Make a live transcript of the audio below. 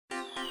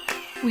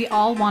We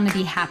all want to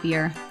be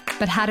happier,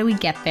 but how do we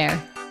get there?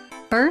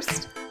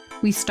 First,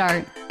 we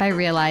start by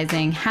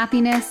realizing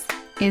happiness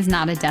is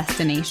not a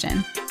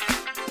destination.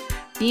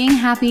 Being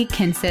happy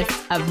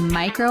consists of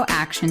micro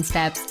action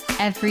steps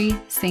every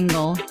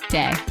single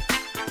day.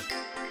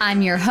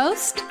 I'm your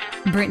host,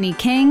 Brittany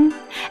King,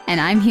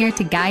 and I'm here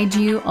to guide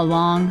you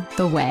along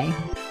the way.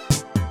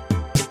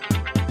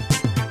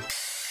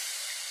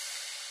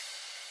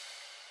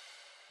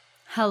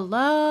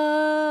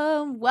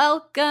 Hello,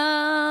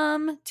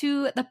 welcome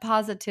to the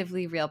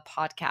Positively Real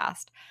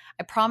podcast.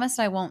 I promised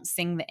I won't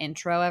sing the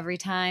intro every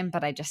time,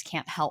 but I just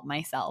can't help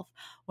myself.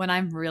 When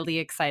I'm really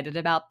excited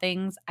about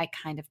things, I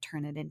kind of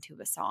turn it into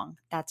a song.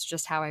 That's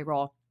just how I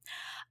roll.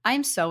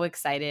 I'm so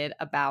excited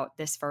about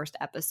this first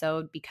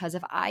episode because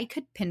if I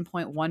could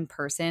pinpoint one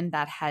person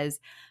that has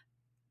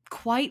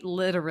quite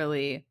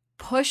literally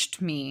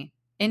pushed me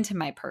into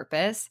my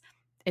purpose,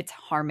 it's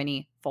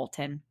Harmony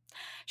Fulton.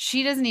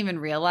 She doesn't even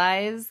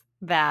realize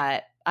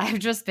that I've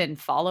just been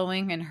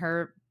following in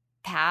her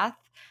path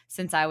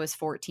since I was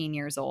 14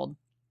 years old.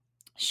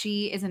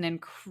 She is an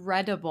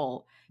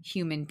incredible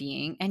human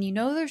being. And you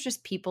know, there's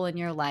just people in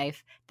your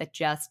life that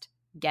just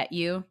get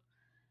you.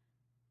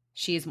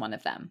 She's one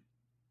of them.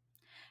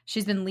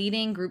 She's been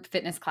leading group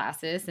fitness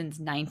classes since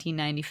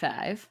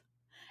 1995.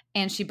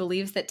 And she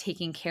believes that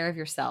taking care of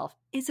yourself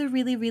is a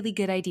really, really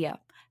good idea.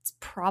 It's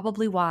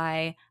probably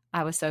why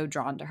I was so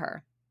drawn to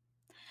her.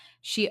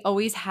 She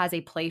always has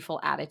a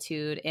playful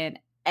attitude in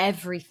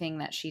everything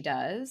that she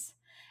does,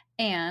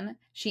 and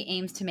she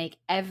aims to make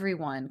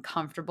everyone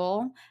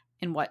comfortable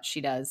in what she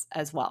does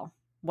as well,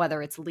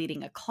 whether it's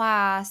leading a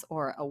class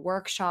or a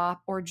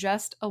workshop or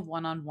just a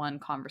one-on-one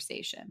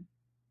conversation.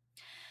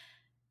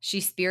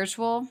 She's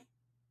spiritual,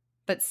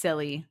 but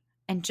silly,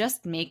 and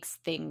just makes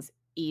things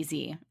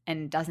easy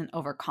and doesn't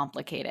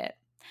overcomplicate it.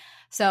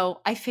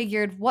 So I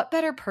figured what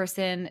better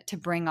person to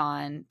bring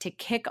on to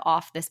kick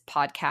off this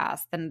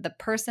podcast than the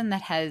person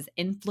that has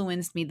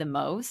influenced me the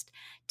most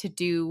to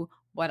do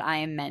what I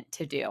am meant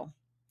to do.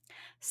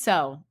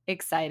 So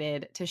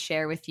excited to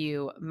share with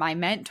you my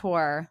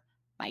mentor,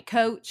 my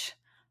coach,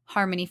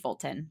 Harmony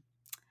Fulton.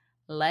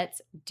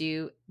 Let's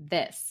do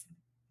this.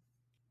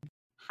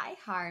 Hi,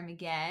 Harm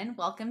again.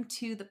 Welcome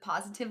to the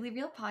Positively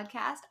Real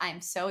podcast. I'm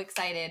so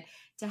excited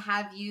to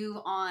have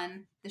you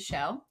on the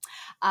show.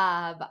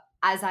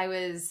 As I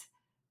was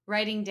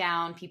writing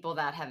down people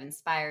that have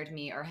inspired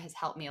me or has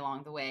helped me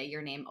along the way,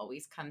 your name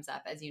always comes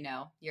up. As you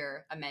know,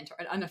 you're a mentor,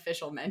 an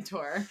unofficial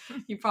mentor.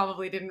 You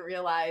probably didn't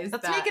realize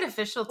Let's that. make it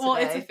official today. Well,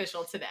 it's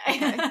official today.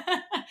 Okay.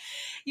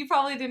 You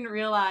probably didn't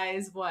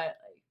realize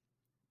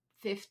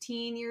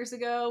 15 years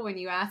ago when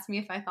you asked me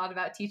if I thought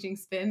about teaching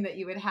spin that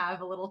you would have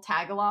a little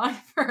tag along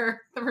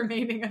for the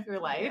remaining of your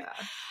life.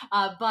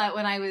 Yeah. But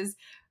when I was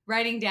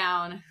writing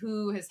down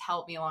who has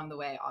helped me along the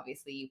way,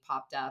 obviously you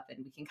popped up, and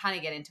we can kind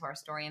of get into our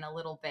story in a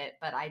little bit,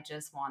 but I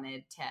just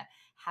wanted to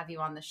have you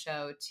on the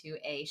show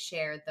to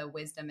share the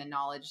wisdom and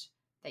knowledge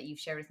that you've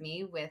shared with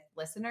me with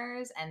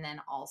listeners, and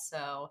then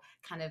also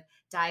kind of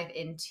dive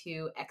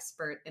into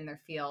expert in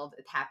their field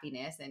with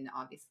happiness. And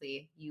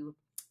obviously you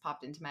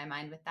popped into my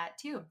mind with that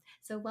too.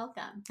 So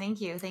welcome. Thank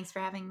you. Thanks for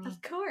having me.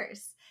 Of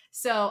course.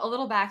 So a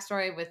little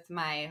backstory with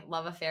my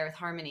love affair with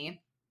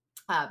Harmony.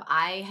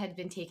 I had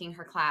been taking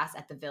her class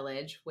at the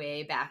Village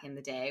way back in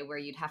the day, where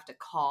you'd have to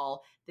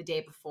call the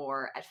day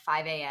before at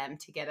 5 a.m.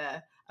 to get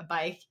a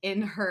bike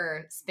in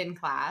her spin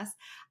class.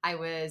 I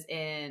was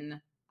in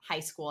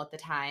high school at the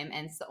time,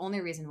 and it's the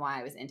only reason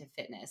why I was into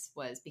fitness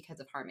was because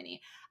of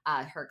Harmony.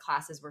 Her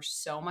classes were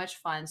so much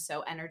fun,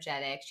 so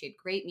energetic. She had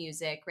great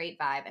music, great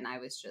vibe, and I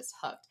was just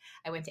hooked.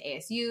 I went to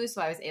ASU,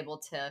 so I was able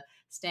to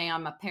stay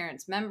on my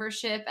parents'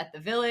 membership at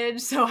the Village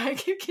so I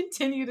could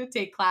continue to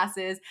take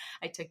classes.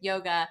 I took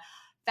yoga.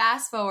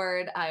 Fast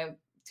forward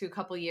to a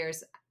couple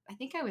years, I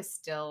think I was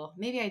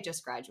maybe I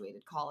just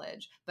graduated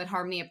college, but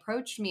Harmony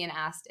approached me and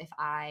asked if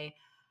I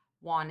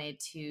wanted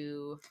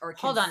to, or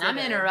Hold on, I'm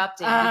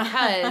interrupting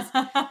because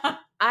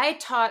I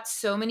taught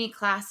so many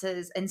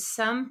classes and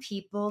some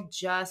people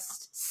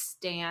just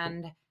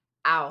stand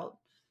out.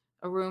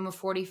 A room of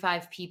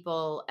 45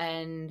 people,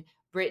 and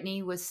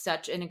Brittany was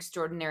such an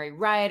extraordinary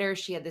writer.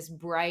 She had this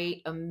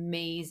bright,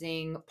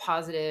 amazing,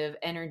 positive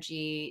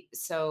energy.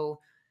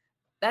 So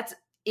that's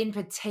in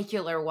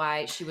particular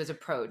why she was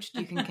approached.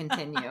 You can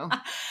continue.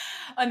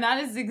 And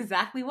that is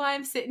exactly why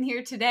I'm sitting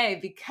here today,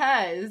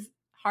 because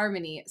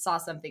Harmony saw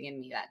something in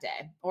me that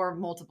day, or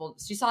multiple.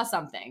 She saw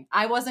something.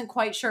 I wasn't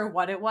quite sure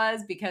what it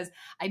was because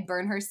I'd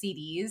burn her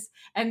CDs,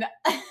 and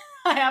I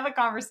have a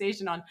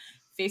conversation on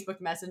Facebook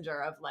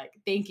Messenger of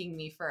thanking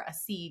me for a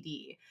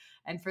CD.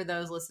 And for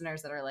those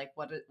listeners that are like,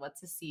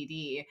 what's a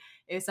CD?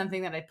 It was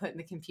something that I put in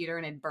the computer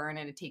and it'd burn,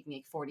 and it'd take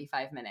me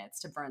 45 minutes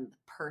to burn the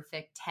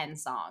perfect 10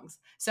 songs.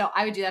 So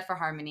I would do that for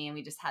Harmony, and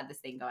we just had this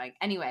thing going.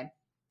 Anyway,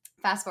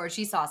 fast forward,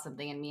 she saw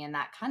something in me, and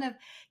that kind of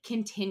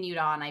continued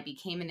on. I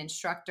became an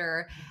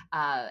instructor,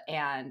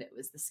 and it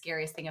was the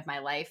scariest thing of my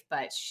life,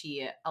 but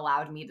she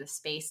allowed me the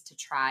space to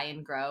try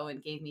and grow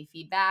and gave me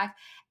feedback.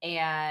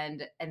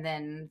 And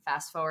then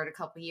fast forward a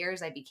couple of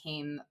years, I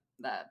became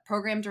the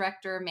program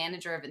director,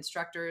 manager of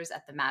instructors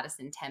at the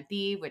Madison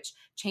Tempe, which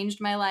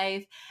changed my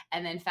life.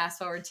 And then fast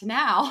forward to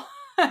now,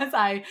 as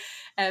I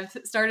have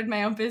started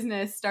my own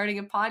business, starting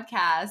a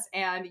podcast,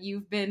 and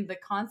you've been the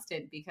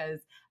constant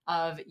because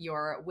of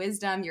your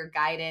wisdom, your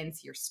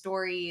guidance, your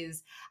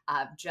stories,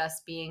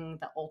 just being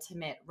the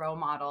ultimate role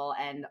model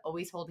and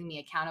always holding me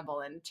accountable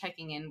and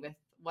checking in with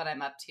what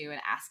I'm up to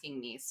and asking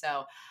me.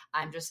 So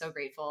I'm just so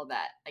grateful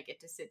that I get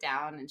to sit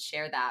down and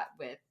share that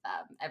with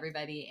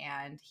everybody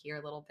and hear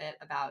a little bit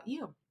about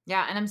you.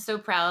 Yeah. And I'm so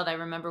proud. I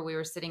remember we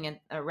were sitting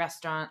at a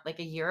restaurant like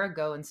a year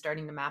ago and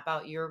starting to map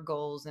out your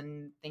goals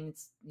and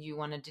things you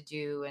wanted to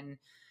do. And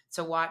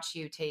to watch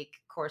you take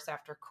course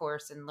after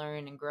course and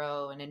learn and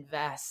grow and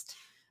invest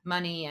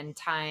money and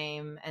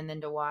time, and then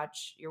to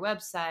watch your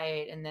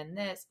website and then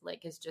this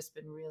like has just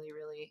been really,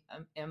 really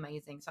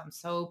amazing. So I'm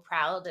so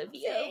proud of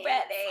you,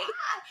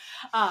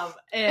 Brittany.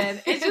 And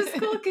it's just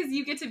cool because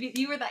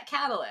you were that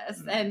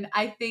catalyst. And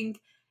I think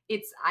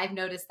I've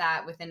noticed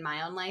that within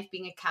my own life,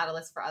 being a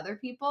catalyst for other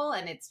people,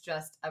 and it's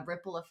just a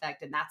ripple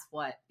effect. And that's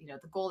what, the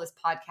goal of this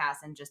podcast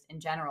and just in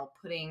general,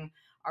 putting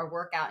our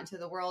work out into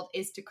the world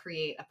is to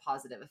create a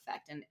positive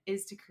effect and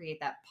is to create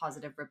that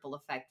positive ripple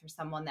effect for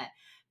someone that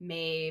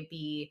may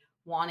be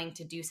wanting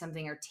to do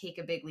something or take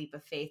a big leap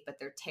of faith, but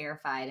they're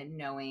terrified and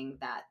knowing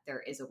that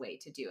there is a way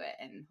to do it.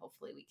 And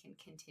hopefully we can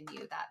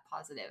continue that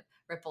positive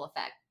ripple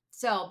effect.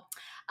 So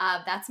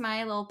that's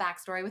my little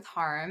backstory with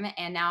Harm.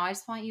 And now I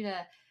just want you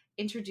to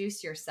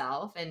introduce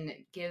yourself and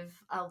give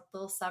a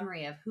little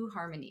summary of who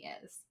Harmony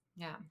is.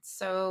 Yeah.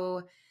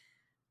 So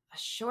a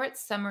short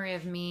summary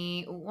of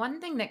me. One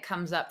thing that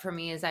comes up for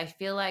me is I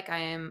feel like I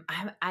am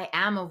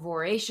a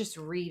voracious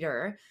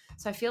reader.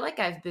 So I feel like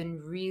I've been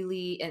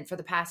really, and for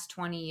the past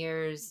 20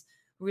 years,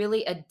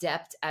 really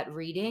adept at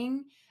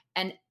reading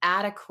and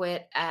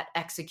adequate at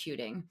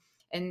executing,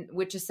 and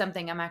which is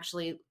something I'm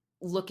actually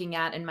looking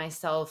at in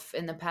myself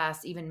in the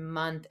past even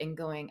month and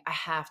going, I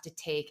have to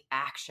take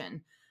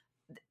action.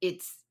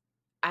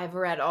 I've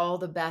read all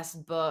the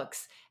best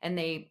books and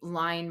they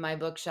line my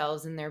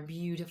bookshelves and they're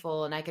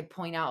beautiful. And I could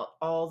point out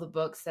all the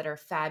books that are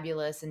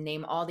fabulous and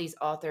name all these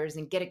authors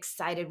and get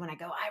excited when I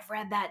go, I've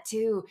read that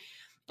too.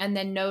 And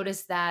then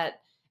notice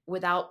that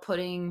without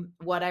putting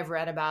what I've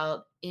read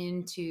about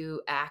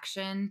into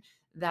action,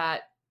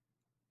 that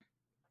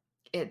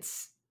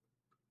it's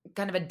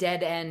kind of a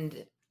dead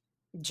end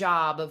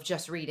job of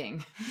just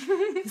reading.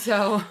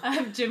 So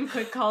Jim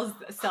Quick calls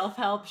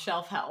self-help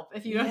shelf help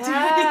if you don't do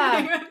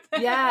anything with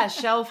it. Yeah,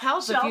 shelf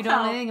help if you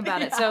don't know anything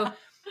about it.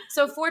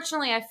 So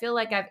fortunately, I feel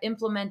like I've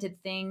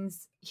implemented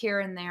things here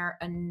and there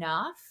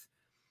enough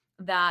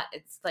that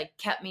it's like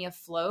kept me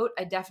afloat.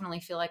 I definitely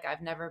feel like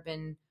I've never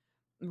been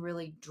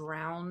really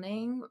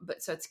drowning,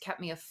 but so it's kept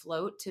me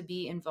afloat to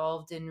be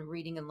involved in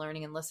reading and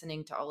learning and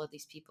listening to all of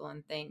these people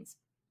and things.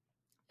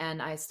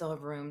 And I still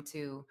have room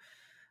to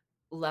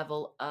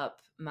level up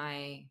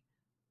my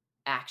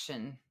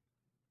action.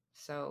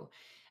 So,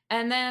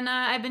 and then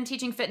I've been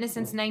teaching fitness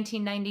since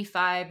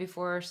 1995,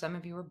 before some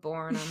of you were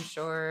born, I'm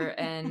sure.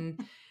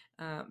 And,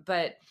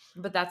 but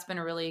that's been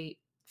a really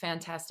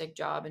fantastic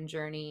job and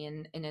journey.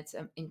 And it's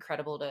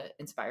incredible to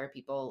inspire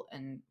people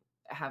and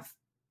have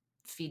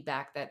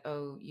feedback that,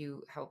 oh,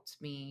 you helped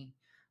me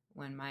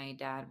when my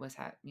dad was,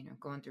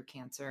 going through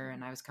cancer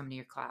and I was coming to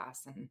your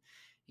class, and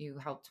you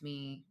helped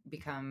me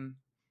become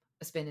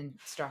a spin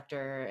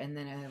instructor and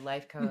then a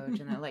life coach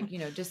and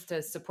then just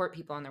to support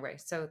people on their way.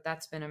 So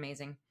that's been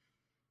amazing.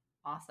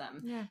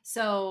 Awesome. Yeah.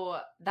 So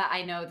that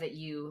I know that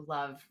you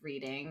love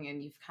reading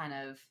and you've kind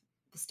of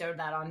bestowed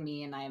that on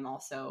me. And I am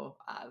also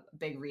a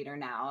big reader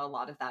now. A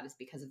lot of that is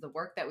because of the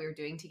work that we were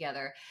doing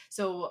together.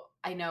 So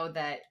I know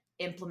that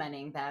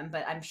implementing them,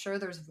 but I'm sure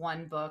there's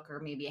one book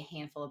or maybe a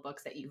handful of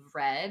books that you've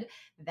read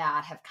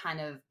that have kind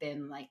of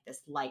been like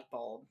this light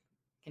bulb.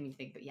 Can you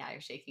think? Yeah,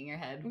 you're shaking your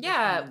head.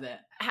 Yeah.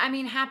 I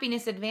mean,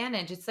 Happiness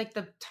Advantage. It's like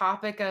the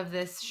topic of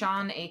this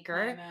Sean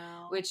Aker,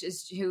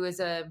 who is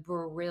a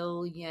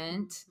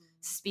brilliant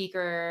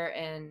speaker.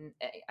 And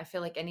I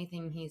feel like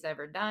anything he's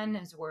ever done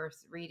is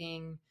worth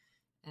reading.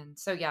 And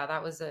so, yeah,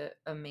 that was a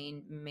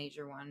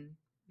major one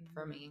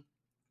for me.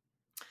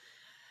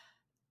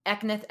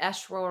 Eknath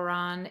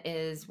Easwaran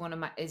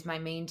is my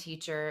main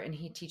teacher, and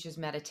he teaches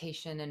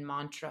meditation and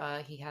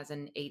mantra. He has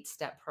an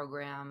 8-step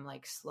program,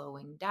 like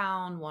slowing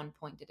down,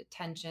 1-pointed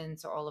attention.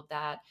 So all of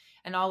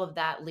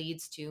that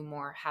leads to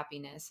more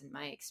happiness, in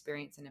my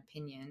experience and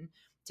opinion,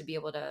 to be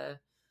able to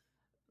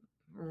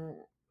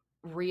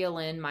reel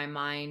in my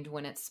mind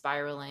when it's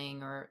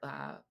spiraling, or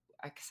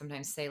I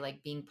sometimes say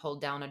like being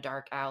pulled down a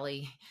dark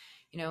alley,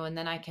 and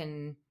then I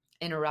can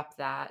intercept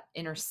that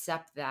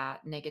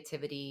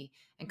negativity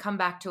and come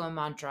back to a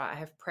mantra. I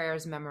have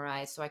prayers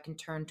memorized so I can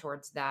turn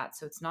towards that.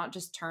 So it's not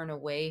just turn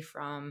away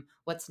from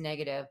what's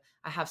negative.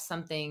 I have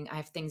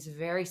things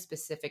very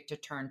specific to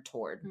turn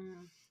toward,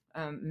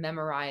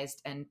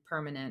 memorized and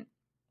permanent.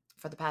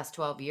 For the past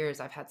 12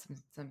 years, I've had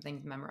some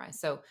things memorized.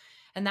 So,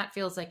 and that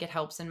feels like it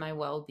helps in my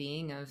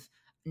well-being of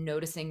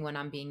noticing when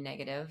I'm being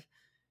negative,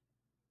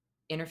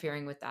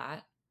 interfering with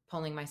that,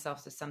 pulling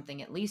myself to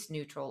something at least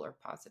neutral or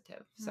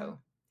positive. So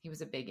he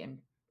was a big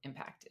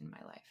impact in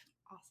my life.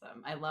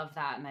 Awesome. I love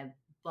that. And I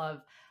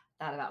love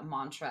that about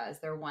mantra. Is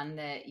there one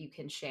that you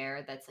can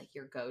share that's like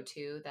your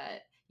go-to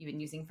that you've been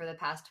using for the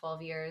past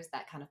 12 years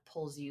that kind of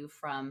pulls you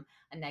from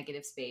a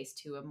negative space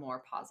to a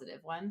more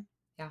positive one?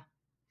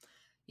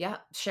 Yeah.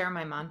 Share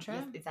my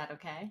mantra. Is that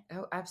okay?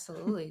 Oh,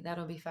 absolutely.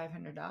 That'll be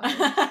 $500.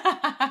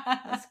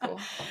 That's cool.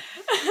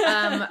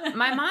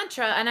 My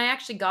mantra, and I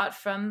actually got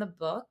from the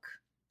book,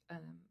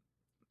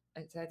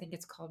 I think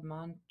it's called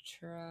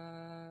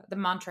the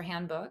Mantra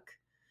Handbook,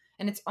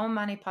 and it's Om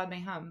Mani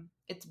Padme Hum.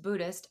 It's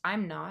Buddhist.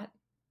 I'm not,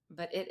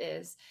 but it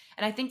is.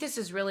 And I think this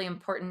is really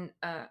important,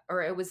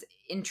 or it was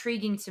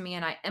intriguing to me,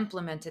 and I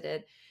implemented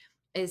it,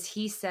 is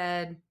he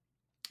said,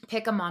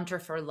 pick a mantra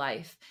for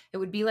life. It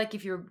would be like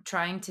if you're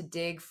trying to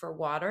dig for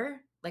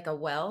water, like a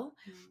well.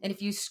 And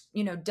if you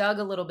dug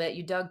a little bit,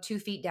 you dug 2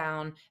 feet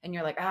down and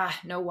you're like,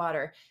 no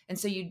water. And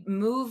so you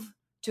move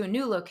to a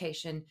new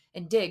location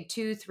and dig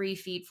 2, 3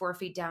 feet, 4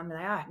 feet down, and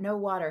like, no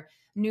water,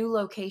 new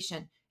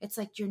location. It's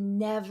like you're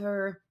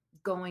never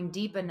going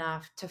deep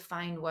enough to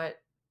find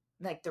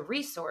the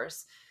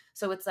resource.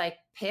 So it's like,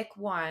 pick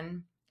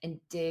one and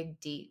dig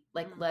deep,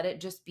 let it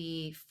just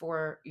be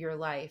for your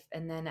life.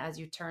 And then as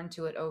you turn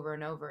to it over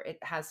and over, it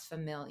has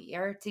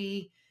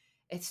familiarity.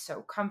 It's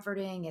so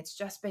comforting. It's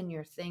just been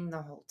your thing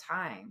the whole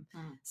time.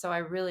 So I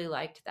really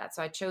liked that.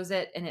 So I chose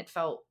it, and it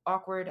felt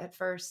awkward at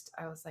first.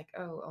 I was like,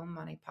 oh, Om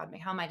Mani Padme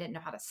Hum. I didn't know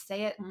how to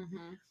say it,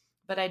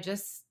 but I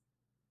just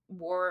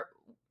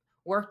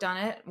worked on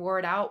it, wore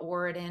it out,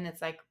 wore it in.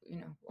 It's like,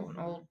 an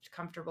old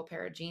comfortable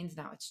pair of jeans.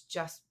 Now it's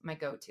just my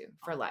go-to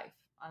for life.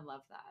 I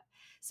love that.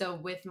 So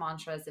with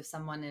mantras, if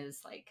someone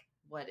is like,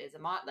 what is a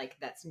mantra,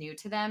 that's new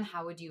to them,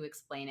 how would you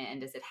explain it? And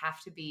does it have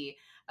to be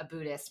a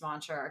Buddhist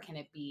mantra, or can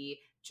it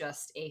be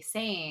just a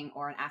saying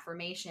or an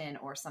affirmation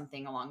or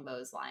something along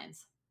those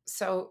lines?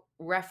 So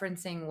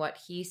referencing what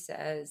he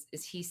says,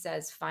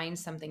 find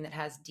something that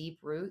has deep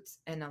roots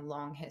and a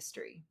long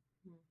history.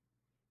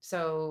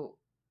 So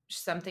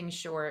something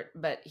short,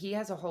 but he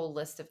has a whole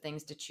list of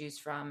things to choose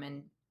from,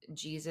 and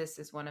Jesus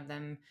is one of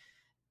them.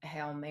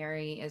 Hail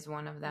Mary is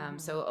one of them.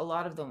 So a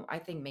lot of them, I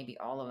think maybe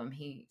all of them,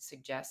 he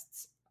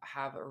suggests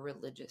have a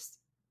religious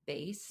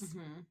base.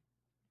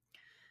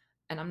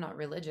 And I'm not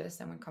religious.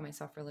 I wouldn't call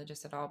myself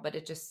religious at all, but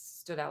it just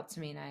stood out to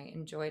me and I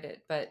enjoyed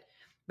it. But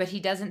he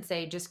doesn't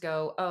say just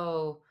go,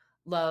 oh,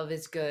 love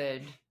is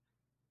good,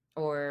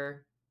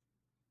 or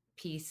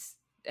peace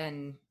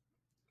and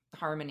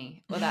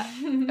harmony. Well,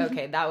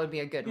 that would be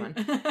a good one.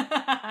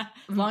 As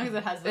long as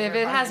it has if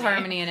it has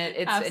harmony in it,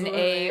 it's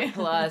absolutely an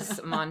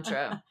A+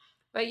 mantra.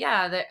 But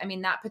yeah,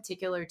 that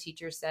particular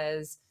teacher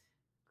says,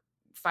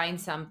 find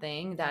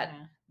something that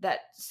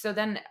so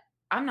then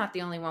I'm not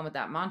the only one with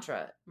that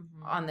mantra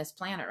on this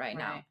planet right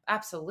now.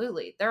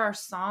 Absolutely. There are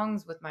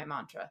songs with my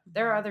mantra.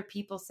 There are other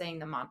people saying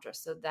the mantra.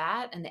 So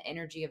that, and the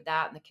energy of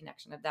that and the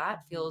connection of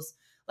that feels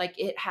like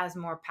it has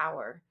more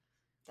power.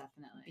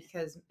 Definitely.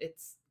 Because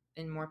it's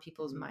in more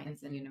people's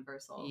minds than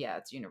universal. Yeah,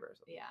 it's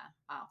universal. Yeah.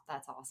 Wow,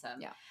 that's awesome.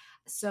 Yeah.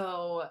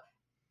 So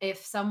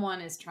if someone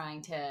is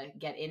trying to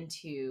get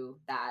into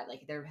that,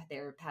 like they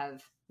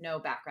have no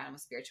background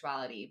with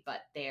spirituality,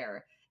 but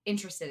they're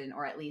interested in,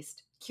 or at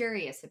least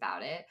curious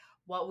about it,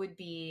 what would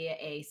be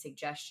a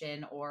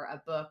suggestion or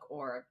a book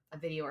or a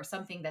video or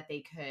something that they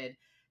could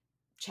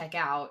check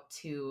out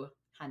to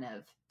kind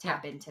of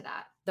tap into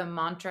that? The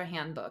Mantra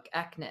Handbook,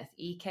 Eknath,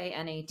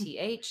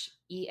 EKNATH,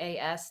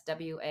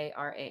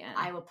 EASWARAN.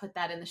 I will put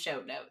that in the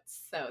show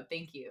notes. So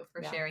thank you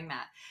for sharing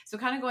that. So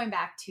kind of going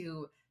back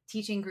to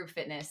teaching group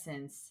fitness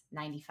since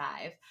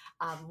 95.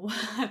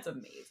 That's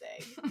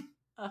amazing.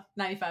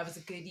 95 was a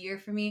good year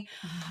for me.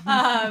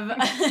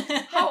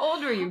 How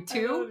old were you?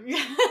 2?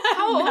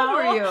 How old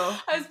were you?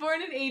 I was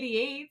born in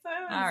 88. So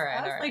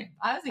I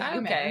was a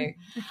human. Okay.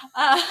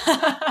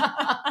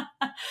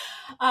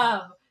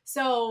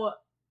 So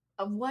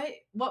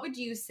what would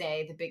you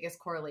say the biggest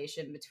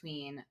correlation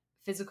between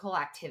physical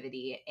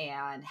activity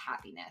and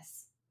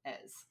happiness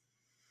is?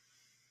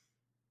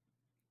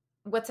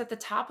 What's at the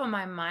top of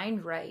my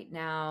mind right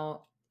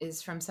now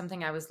is from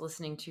something I was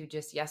listening to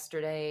just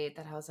yesterday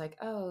that I was like,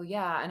 oh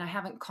yeah. And I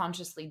haven't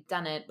consciously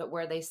done it, but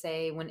where they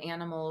say when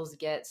animals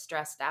get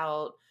stressed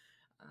out,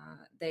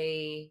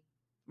 they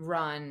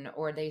run,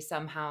 or they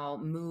somehow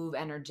move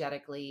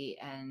energetically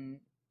and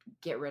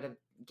get rid of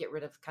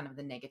kind of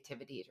the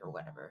negativity or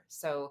whatever.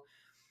 So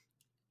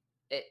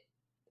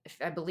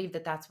I believe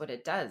that that's what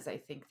it does. I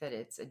think that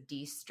it's a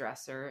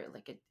de-stressor,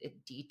 like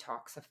it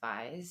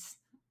detoxifies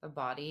the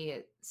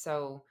body.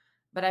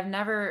 But I've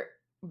never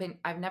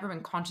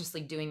been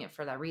consciously doing it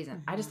for that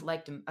reason. I just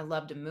I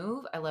love to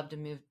move. I love to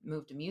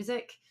move to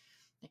music,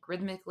 like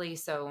rhythmically.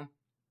 So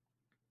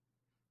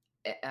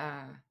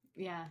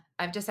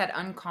I've just had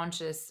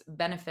unconscious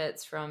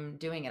benefits from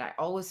doing it. I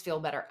always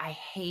feel better. I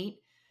hate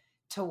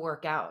to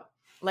work out.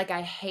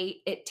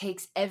 It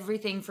takes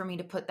everything for me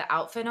to put the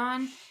outfit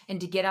on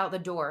and to get out the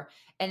door.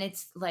 And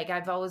it's like,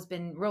 I've always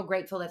been real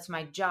grateful that's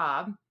my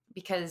job,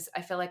 because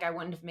I feel like I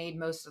wouldn't have made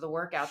most of the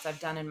workouts I've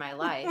done in my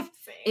life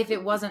if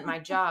it wasn't my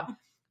job.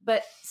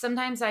 But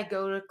sometimes I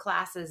go to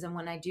classes, and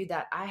when I do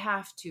that, I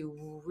have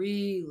to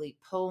really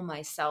pull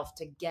myself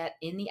to get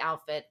in the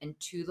outfit and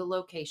to the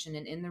location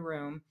and in the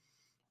room.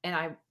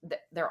 And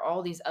there are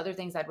all these other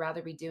things I'd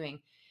rather be doing.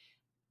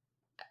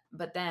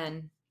 But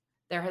then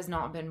there has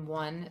not been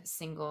one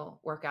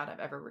single workout I've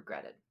ever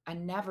regretted. I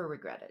never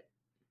regret it.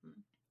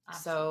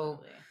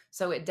 Absolutely.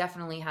 So it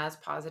definitely has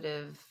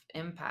positive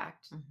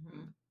impact.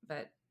 Mm-hmm.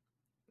 But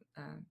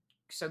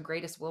so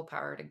greatest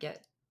willpower to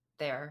get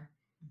there.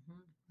 Mm-hmm.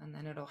 And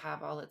then it'll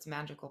have all its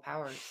magical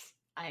powers.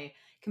 I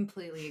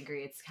completely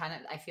agree. It's kind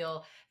of, I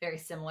feel very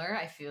similar.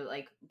 I feel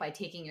like by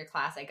taking your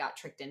class, I got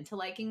tricked into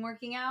liking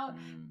working out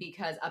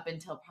because up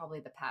until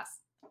probably the past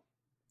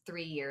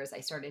 3 years,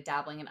 I started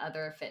dabbling in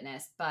other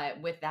fitness.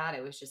 But with that,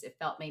 it was just, it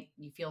made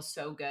you feel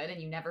so good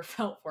and you never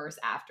felt worse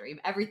after. You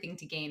have everything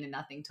to gain and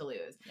nothing to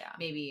lose. Yeah.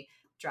 Maybe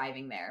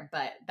driving there,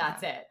 but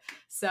that's it.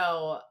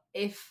 So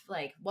if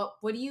like, what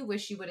do you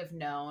wish you would have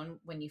known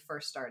when you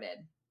first started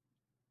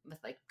with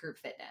like group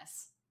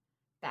fitness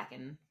back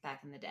in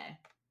the day?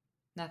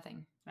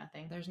 Nothing.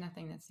 There's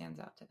nothing that stands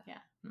out to that. Yeah.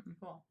 Mm-mm.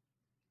 Cool.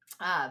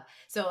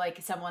 So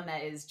like someone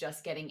that is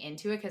just getting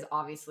into it, because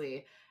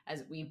obviously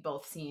as we've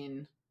both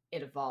seen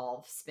it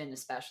evolve, spin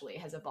especially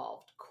has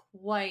evolved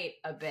quite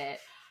a bit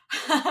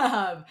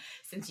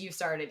since you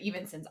started,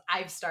 even since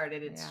I've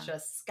started, it's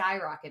just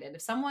skyrocketed.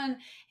 If someone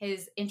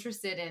is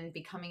interested in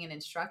becoming an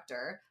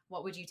instructor,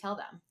 what would you tell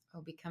them?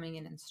 Oh, becoming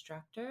an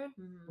instructor?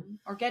 Mm-hmm.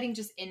 Or getting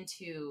just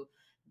into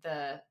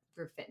the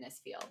group fitness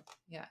field.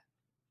 Yeah.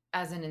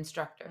 As an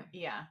instructor.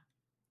 Yeah.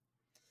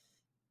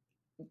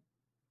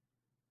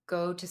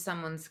 Go to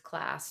someone's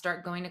class,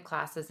 start going to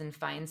classes and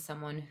find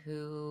someone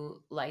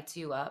who lights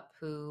you up,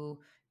 who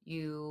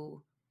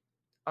you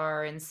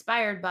are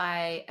inspired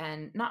by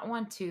and not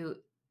want to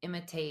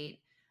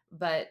imitate,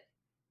 but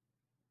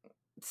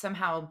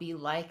somehow be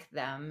like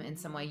them in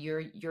some way, your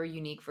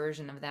unique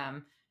version of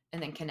them,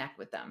 and then connect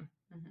with them.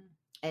 Mm-hmm.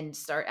 And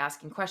start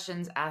asking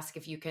questions. Ask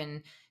if you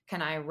can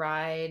I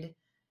ride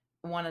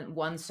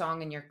one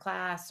song in your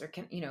class, or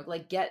can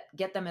like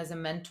get them as a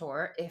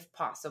mentor if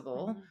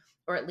possible. Mm-hmm.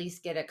 Or at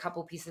least get a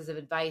couple pieces of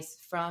advice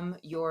from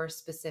your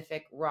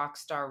specific rock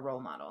star role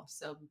model.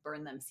 So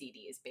burn them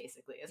CDs,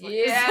 basically, is what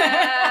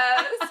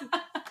yes.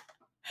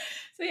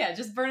 So yeah,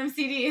 just burn them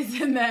CDs,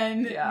 and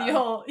then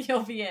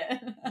you'll be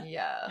in.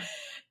 Yeah.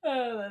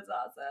 Oh, that's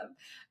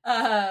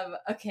awesome.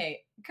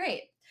 Okay,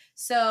 great.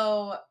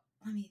 So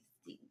let me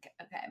think.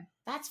 Okay.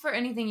 That's for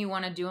anything you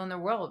want to do in the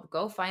world.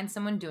 Go find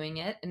someone doing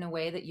it in a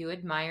way that you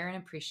admire and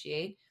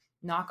appreciate.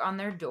 Knock on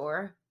their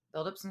door,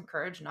 build up some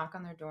courage, knock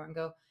on their door and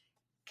go,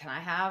 can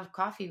I have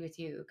coffee with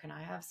you? Can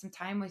I have some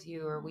time with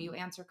you? Or will you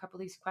answer a couple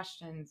of these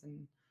questions?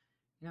 And,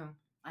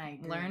 I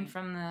learn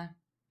from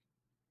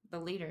the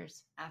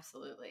leaders.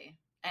 Absolutely.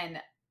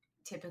 And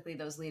typically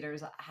those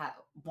leaders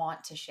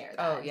want to share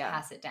that and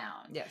pass it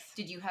down. Yes.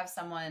 Did you have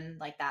someone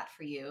like that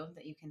for you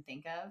that you can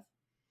think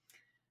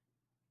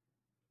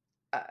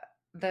of?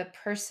 The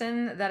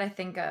person that I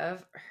think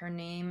of, her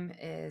name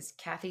is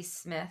Kathy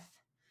Smith.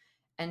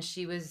 And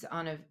she was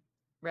on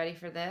ready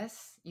for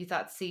this? You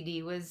thought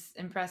CD was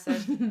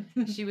impressive?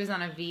 She was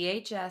on a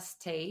VHS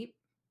tape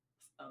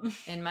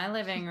in my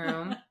living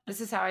room.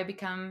 This is how I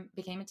became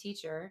a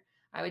teacher.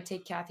 I would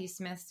take Kathy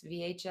Smith's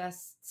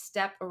VHS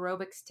step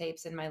aerobics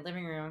tapes in my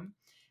living room,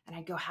 and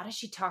I'd go, how does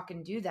she talk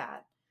and do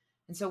that?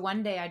 And so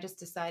one day I just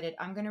decided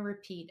I'm going to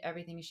repeat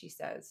everything she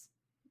says.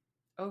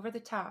 Over the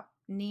top,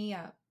 knee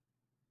up,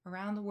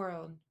 around the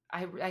world.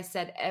 I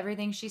said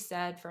everything she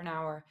said for an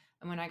hour.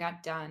 And when I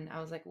got done, I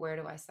was like, where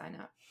do I sign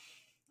up?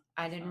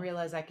 I didn't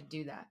realize I could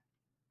do that.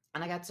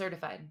 And I got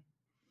certified.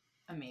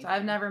 Amazing. So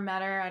I've never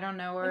met her. I don't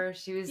know her.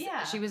 She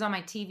was on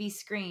my TV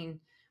screen.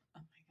 Oh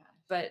my gosh.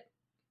 But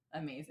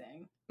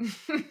amazing.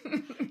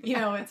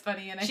 It's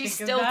funny. And she's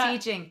still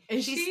teaching.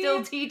 She's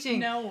still teaching.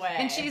 No way.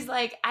 And she's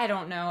like, I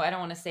don't know. I don't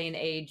want to say an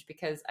age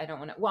because I don't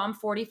want to. Well, I'm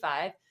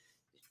 45.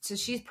 So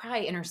she's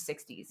probably in her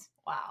 60s.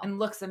 Wow. And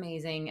looks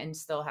amazing and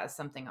still has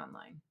something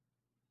online.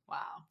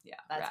 Wow. Yeah.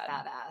 That's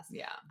badass.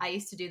 Yeah. I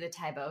used to do the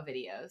Taebo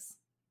videos.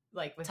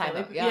 Like with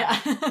Taebo, yeah.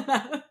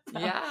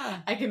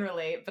 I can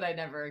relate, but I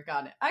never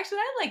got it. Actually,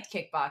 I liked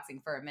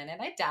kickboxing for a minute.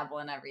 I dabble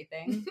in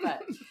everything,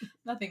 but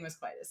nothing was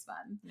quite as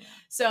fun. Yeah.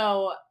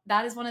 So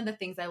that is one of the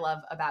things I love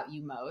about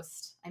you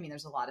most. I mean,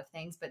 there's a lot of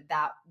things, but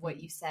what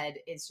you said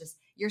is just,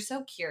 you're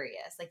so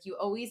curious. Like you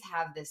always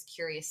have this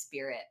curious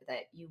spirit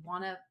that you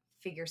want to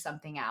figure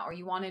something out, or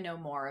you want to know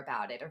more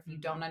about it, or if you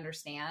don't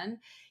understand,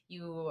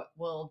 you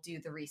will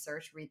do the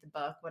research, read the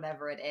book,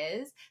 whatever it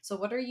is. So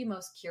what are you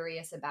most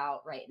curious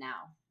about right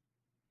now?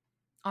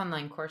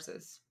 Online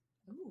courses.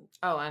 Ooh.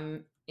 Oh,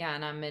 I'm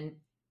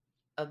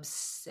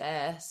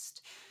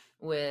obsessed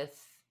with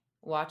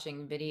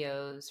watching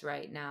videos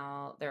right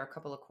now. There are a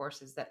couple of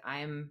courses that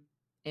I'm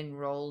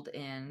enrolled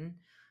in,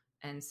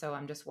 and so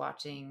I'm just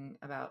watching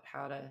about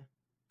how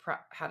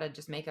to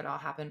just make it all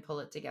happen, pull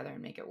it together,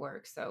 and make it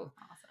work. So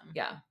awesome.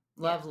 Yeah,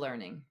 love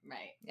learning.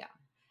 Right. Yeah,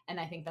 and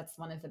I think that's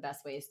one of the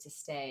best ways to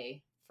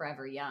stay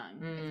forever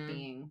young, of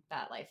being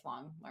that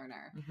lifelong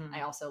learner. Mm-hmm.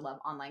 I also love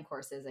online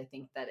courses. I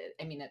think that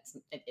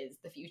it is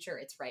the future.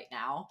 It's right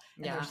now.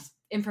 And Yeah. there's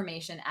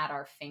information at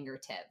our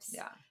fingertips.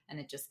 Yeah.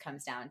 And it just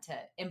comes down to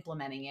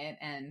implementing it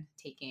and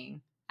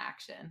taking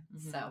action.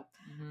 Mm-hmm. So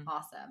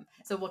awesome.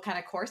 So what kind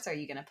of course are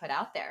you going to put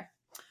out there?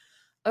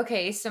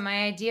 Okay. So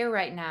my idea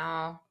right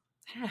now,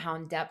 I don't know how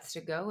in depth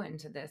to go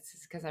into this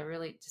because I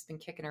really just been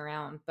kicking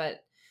around,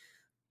 but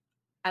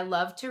I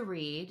love to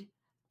read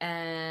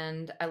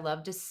and I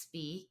love to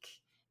speak.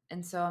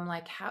 And so I'm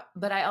like,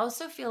 but I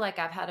also feel like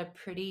I've had a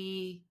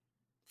pretty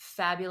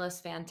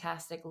fabulous,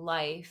 fantastic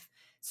life.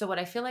 So what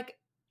I feel like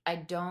I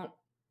don't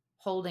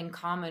hold in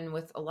common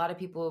with a lot of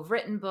people who've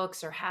written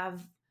books or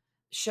have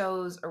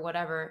shows or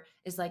whatever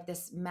is like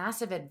this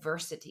massive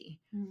adversity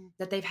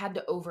that they've had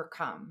to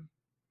overcome.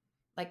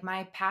 Like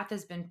my path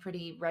has been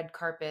pretty red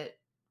carpet,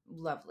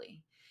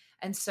 lovely.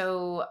 And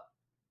so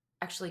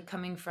actually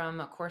coming from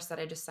a course that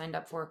I just signed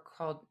up for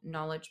called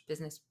Knowledge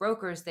Business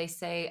Brokers, they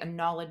say a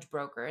knowledge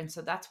broker. And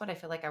so that's what I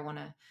feel like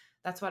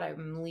that's what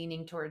I'm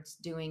leaning towards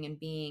doing and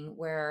being,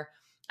 where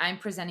I'm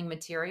presenting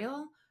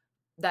material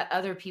that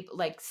other people,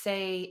 like,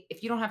 say,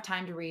 if you don't have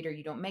time to read or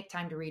you don't make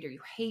time to read or you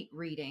hate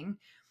reading,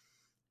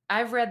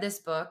 I've read this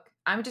book.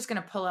 I'm just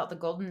going to pull out the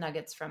golden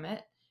nuggets from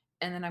it.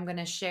 And then I'm going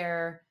to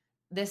share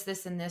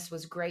this, and this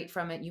was great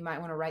from it. You might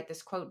want to write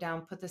this quote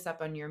down, put this up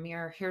on your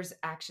mirror. Here's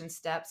action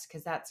steps,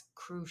 because that's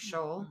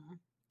crucial.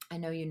 I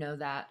know you know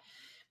that.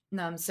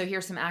 So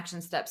here's some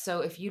action steps. So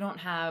if you don't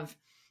have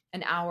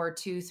an hour,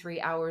 2-3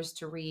 hours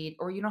to read,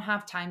 or you don't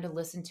have time to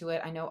listen to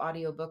it, I know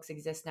audiobooks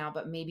exist now,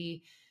 but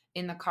maybe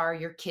in the car,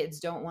 your kids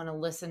don't want to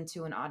listen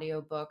to an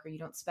audiobook, or you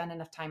don't spend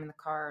enough time in the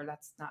car, or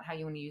that's not how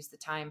you want to use the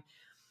time.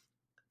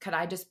 Could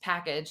I just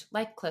package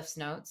like Cliff's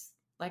Notes,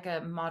 like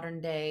a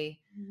modern day,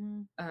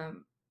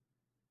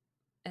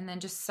 and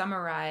then just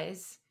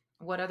summarize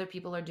what other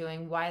people are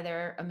doing, why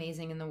they're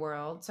amazing in the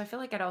world. So I feel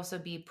like I'd also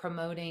be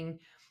promoting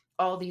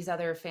all these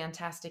other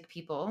fantastic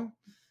people,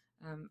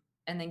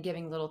 and then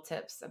giving little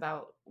tips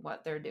about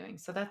what they're doing.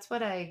 So that's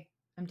what I'm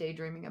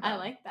daydreaming about. I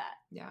like that.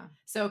 Yeah.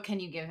 So can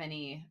you give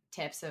any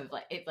tips of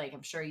like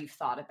I'm sure you've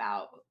thought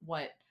about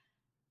what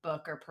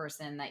book or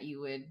person that you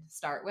would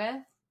start with.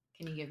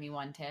 Can you give me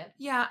one tip?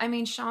 Yeah. I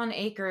mean, Sean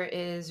Aker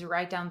is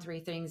write down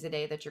 3 things a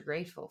day that you're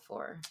grateful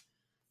for.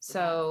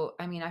 So,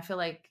 I mean, I feel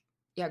like,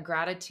 yeah,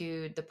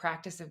 gratitude, the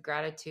practice of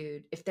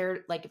gratitude, if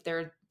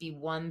there be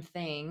one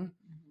thing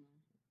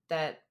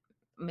that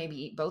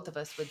maybe both of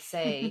us would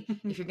say,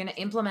 if you're going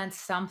to implement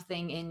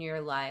something in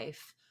your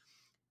life,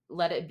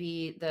 let it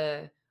be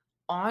the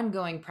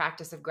ongoing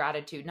practice of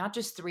gratitude, not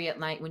just 3 at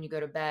night when you go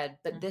to bed,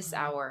 but this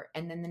hour,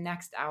 and then the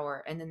next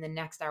hour, and then the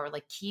next hour.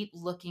 Like, keep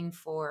looking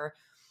for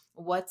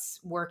what's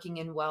working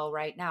and well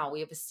right now. We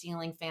have a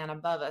ceiling fan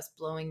above us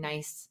blowing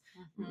nice,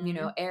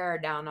 air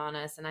down on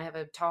us. And I have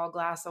a tall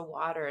glass of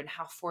water, and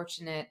how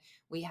fortunate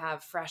we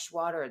have fresh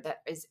water that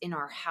is in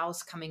our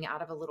house coming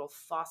out of a little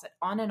faucet,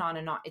 on and on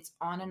and on. It's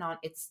on and on.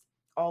 It's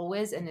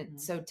always. And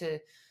it's so to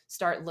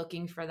start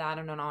looking for that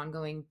on an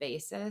ongoing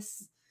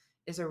basis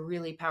is a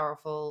really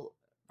powerful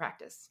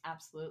practice.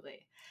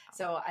 Absolutely.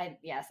 So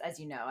yes,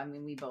 as you know, I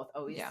mean, we both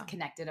always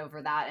connected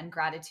over that and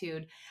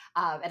gratitude.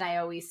 And I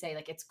always say,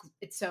 like,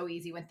 it's so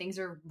easy when things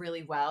are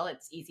really well,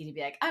 it's easy to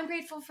be like, I'm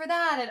grateful for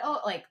that.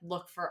 And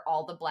look for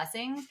all the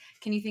blessings.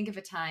 Can you think of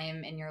a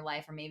time in your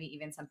life, or maybe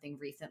even something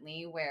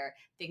recently, where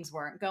things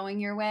weren't going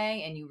your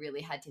way and you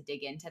really had to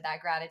dig into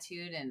that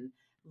gratitude and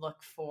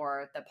look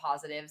for the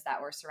positives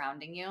that were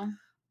surrounding you?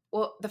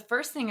 Well, the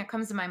first thing that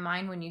comes to my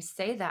mind when you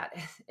say that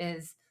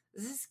is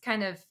this is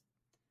kind of,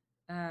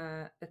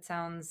 it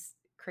sounds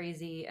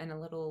crazy and a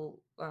little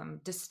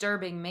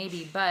disturbing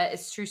maybe, but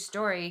it's a true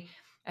story.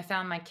 I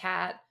found my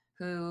cat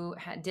who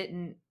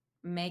didn't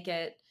make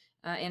it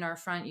in our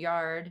front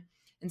yard.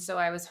 And so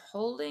I was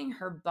holding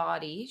her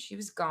body. She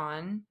was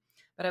gone,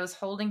 but I was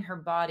holding her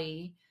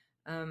body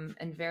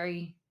and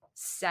very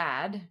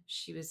sad.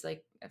 She was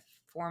like a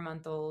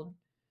 4-month-old.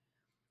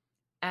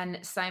 And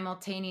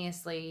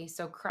simultaneously,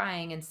 so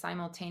crying, and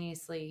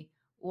simultaneously,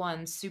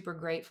 super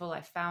grateful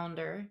I found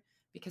her,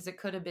 because it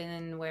could have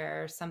been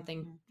where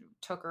something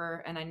took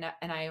her, and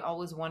I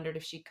always wondered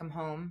if she'd come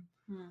home.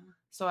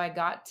 So I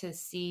got to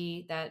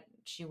see that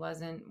she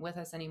wasn't with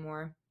us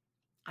anymore.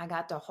 I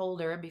got to hold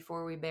her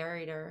before we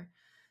buried her.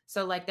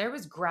 So, like, there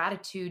was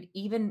gratitude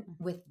even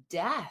with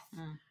death.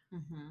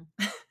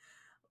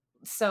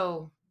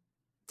 So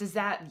does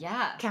that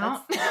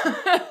count?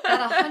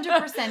 That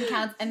 100%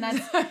 counts. And that's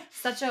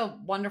such a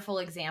wonderful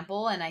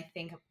example. And I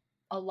think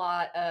a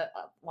lot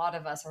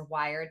of us are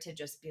wired to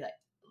just be like,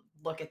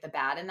 look at the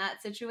bad in that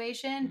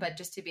situation, but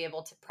just to be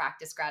able to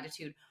practice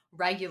gratitude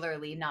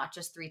regularly, not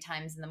just 3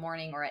 times in the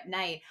morning or at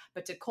night,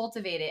 but to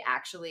cultivate it.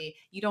 Actually,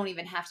 you don't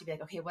even have to be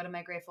like, okay, what am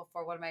I grateful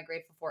for? What am I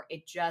grateful for?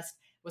 It just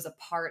was a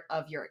part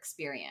of your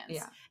experience.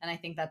 Yeah. And I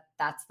think that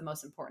that's the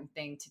most important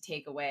thing to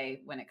take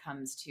away when it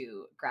comes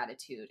to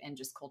gratitude, and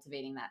just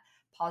cultivating that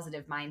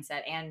positive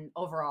mindset and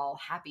overall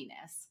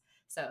happiness.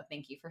 So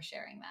thank you for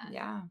sharing that.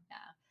 Yeah.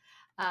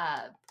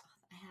 I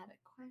had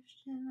a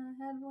question?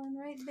 I had one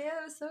right there.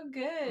 That was so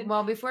good.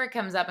 Well, before it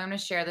comes up, I'm going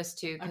to share this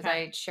too, because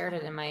Okay. I shared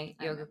it in my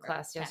I yoga remember.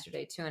 class Okay.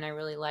 yesterday too, and I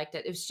really liked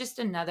it. It was just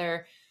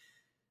another.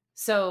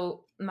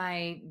 So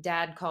my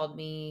dad called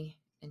me,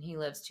 and he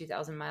lives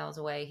 2,000 miles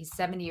away. He's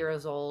 70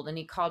 years old, and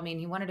he called me and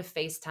he wanted to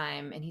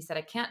FaceTime, and he said,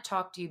 I can't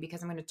talk to you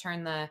because I'm going to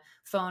turn the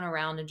phone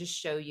around and just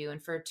show you.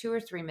 And for 2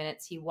 or 3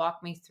 minutes, he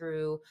walked me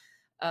through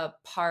a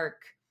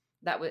park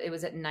it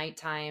was at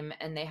nighttime,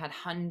 and they had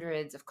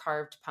hundreds of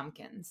carved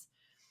pumpkins.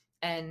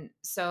 And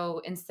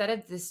so instead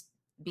of this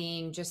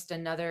being just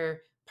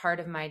another part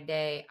of my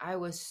day, I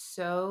was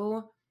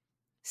so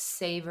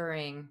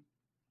savoring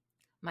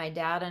my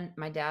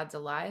dad's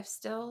alive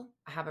still.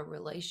 I have a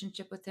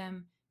relationship with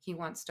him. He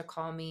wants to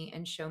call me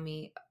and show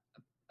me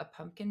a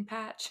pumpkin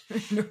patch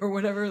or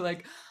whatever.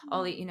 Like,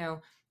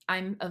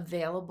 I'm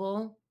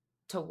available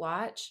to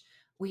watch.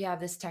 We have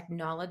this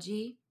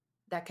technology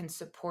that can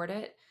support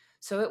it.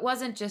 So it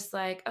wasn't just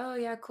like, oh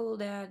yeah, cool,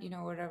 Dad,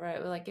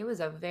 whatever. Like, it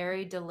was a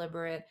very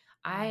deliberate,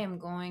 I am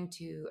going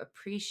to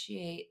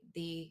appreciate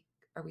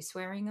are we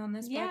swearing on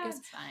this podcast? Yeah,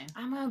 it's fine.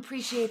 I'm going to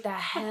appreciate the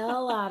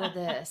hell out of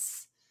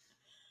this.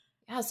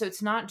 Yeah, so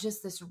it's not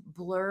just this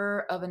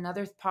blur of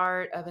another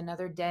part of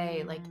another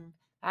day. Like,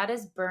 that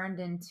is burned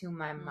into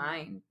my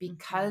mind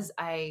because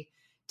I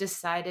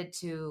decided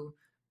to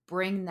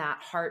bring that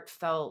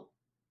heartfelt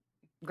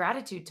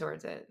gratitude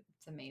towards it.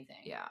 It's amazing.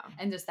 Yeah.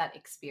 And just that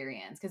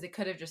experience, because it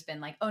could have just been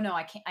like, oh no,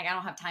 I can't, I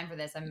don't have time for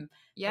this.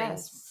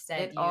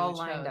 Instead it all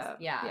lined up.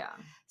 Yeah.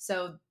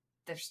 So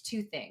there's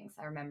two things.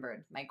 I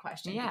remembered my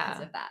question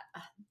because of that.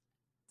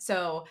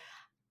 So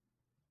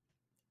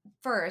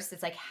first,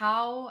 it's like,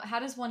 how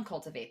does one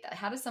cultivate that?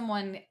 How does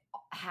someone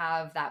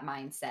have that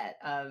mindset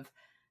of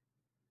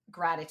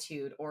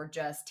gratitude, or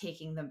just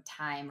taking the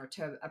time or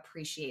to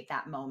appreciate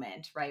that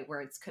moment, right?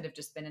 Where it could have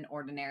just been an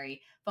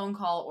ordinary phone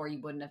call, or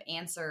you wouldn't have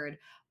answered,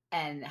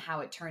 and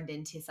how it turned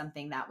into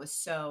something that was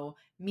so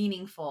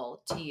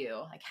meaningful to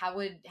you. Like, how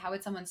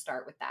would someone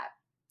start with that?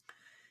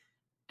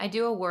 I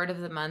do a word of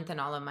the month in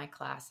all of my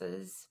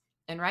classes.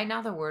 And right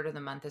now the word of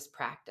the month is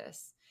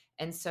practice.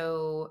 And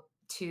so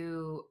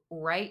to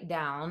write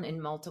down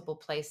in multiple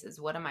places,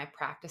 what am I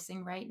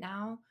practicing right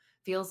now,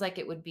 feels like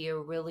it would be a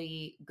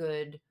really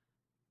good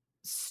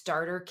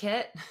starter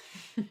kit.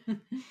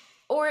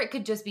 Or it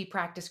could just be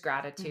practice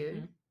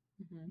gratitude.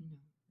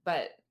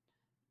 But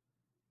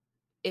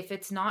if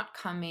it's not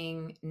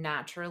coming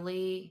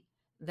naturally,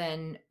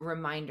 then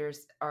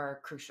reminders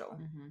are crucial.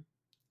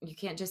 You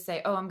can't just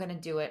say, oh, I'm going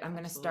to do it. I'm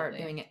going to start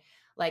doing it.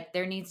 Like,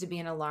 there needs to be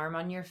an alarm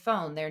on your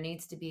phone. There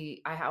needs to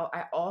be,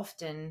 I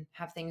often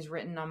have things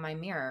written on my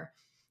mirror,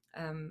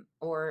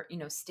 or,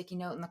 sticky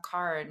note in the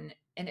car.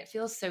 And it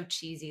feels so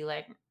cheesy,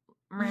 like,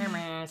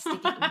 sticky,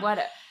 what?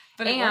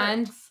 But it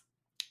works.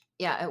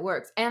 Yeah, it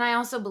works. And I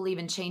also believe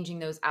in changing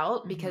those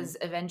out, because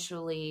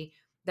eventually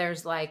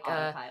there's like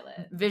autopilot,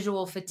 a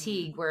visual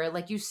fatigue where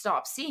like you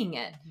stop seeing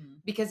it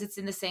because it's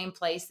in the same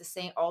place, the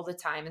same all the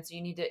time. And so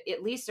you need to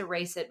at least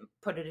erase it,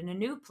 put it in a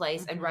new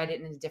place and write it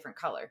in a different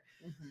color,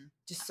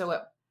 just so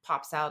it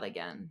pops out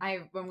again.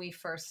 When we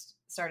first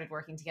started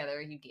working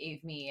together, you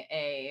gave me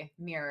a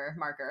mirror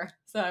marker,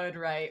 so I would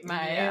write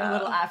my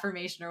little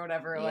affirmation or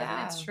whatever it was.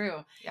 And it's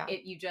true. Yeah.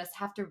 You just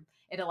have to,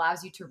 it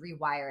allows you to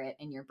rewire it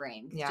in your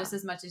brain. Just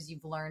as much as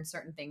you've learned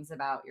certain things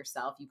about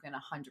yourself, you can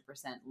 100%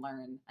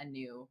 learn a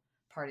new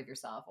part of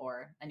yourself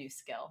or a new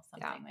skill,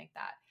 something like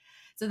that.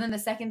 So then the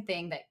second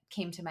thing that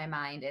came to my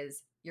mind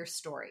is your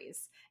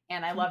stories.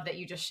 And I love that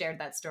you just shared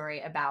that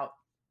story about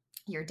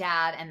your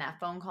dad and that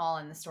phone call,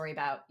 and the story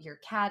about your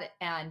cat.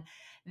 And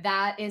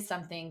that is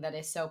something that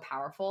is so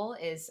powerful,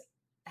 is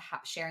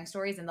sharing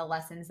stories and the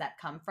lessons that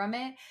come from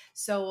it.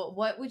 So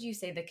what would you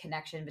say the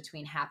connection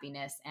between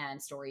happiness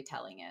and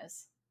storytelling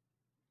is?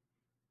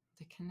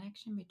 The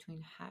connection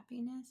between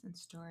happiness and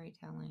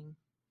storytelling.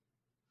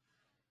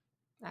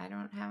 I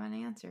don't have an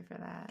answer for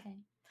that.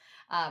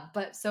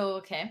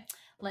 Okay.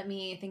 Let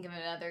me think of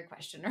another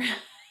question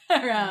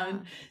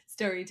around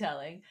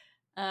storytelling.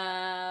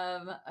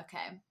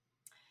 Okay.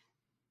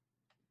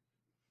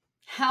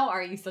 How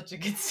are you such a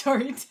good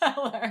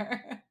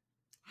storyteller?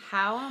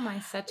 How am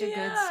I such a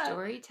good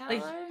storyteller?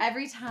 Like,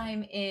 every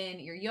time in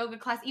your yoga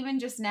class, even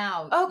just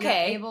now, you're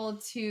able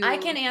to... I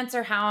can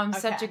answer how I'm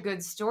such a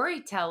good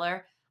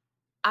storyteller.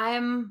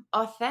 I'm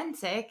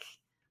authentic,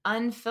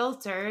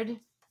 unfiltered,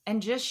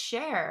 and just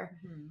share.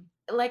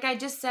 Like I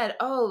just said,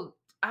 oh,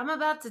 I'm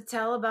about to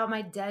tell about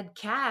my dead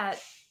cat.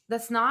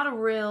 That's not a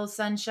real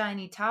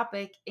sunshiny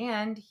topic.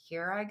 And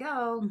here I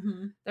go.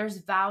 There's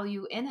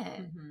value in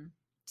it.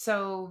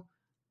 So,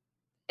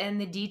 and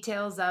the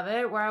details of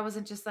it, where I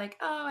wasn't just like,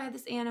 oh, I had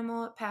this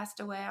animal, it passed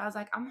away. I was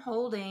like, I'm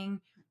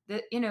holding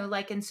the,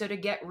 and so to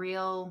get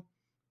real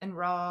and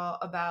raw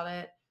about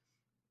it.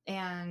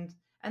 And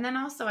then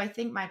also I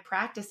think my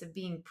practice of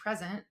being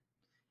present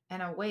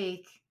and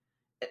awake,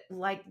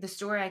 like the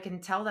story, I can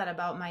tell that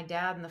about my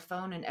dad and the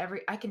phone, and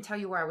I can tell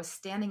you where I was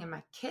standing in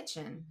my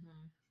kitchen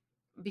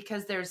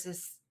because there's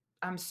this,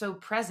 I'm so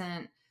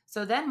present.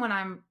 So then when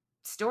I'm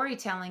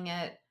storytelling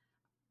it,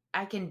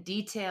 I can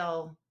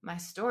detail my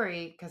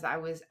story because I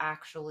was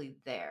actually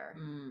there.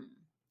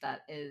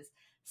 That is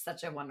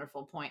such a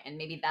wonderful point. And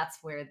maybe that's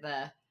where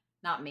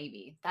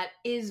that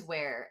is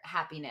where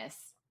happiness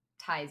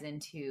ties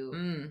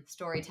into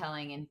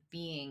storytelling and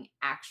being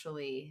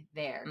actually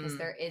there, because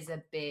there is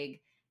a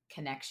big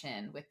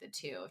connection with the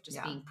two of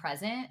just being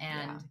present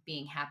and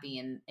being happy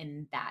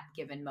in that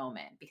given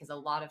moment, because a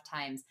lot of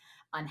times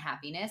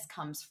unhappiness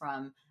comes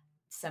from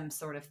some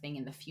sort of thing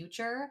in the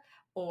future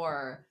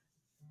or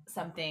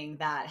something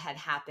that had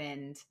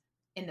happened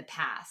in the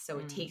past. So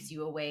it takes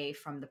you away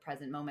from the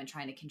present moment,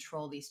 trying to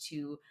control these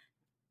two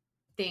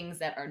things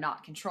that are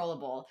not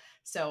controllable.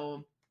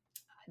 So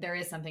there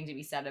is something to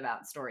be said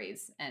about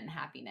stories and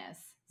happiness.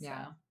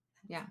 Yeah. So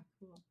yeah.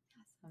 Cool.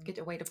 Awesome.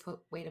 Good way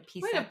to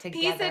piece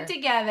it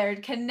together,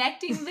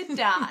 connecting the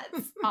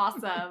dots.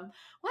 Awesome.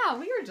 Wow,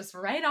 we were just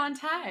right on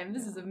time.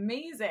 This is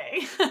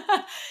amazing.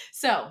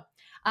 So,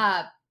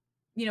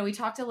 we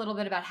talked a little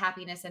bit about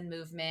happiness and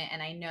movement,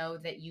 and I know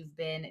that you've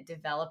been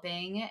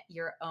developing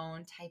your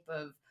own type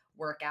of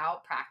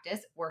workout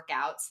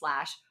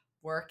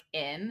 / work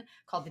in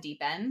called the Deep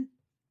End.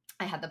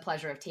 I had the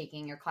pleasure of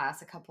taking your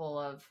class a couple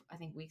of, I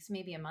think, weeks,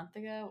 maybe a month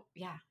ago.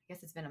 Yeah, I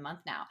guess it's been a month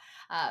now.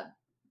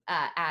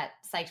 At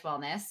Psyched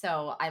Wellness.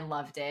 So I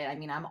loved it. I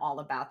mean, I'm all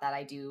about that.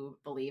 I do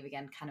believe,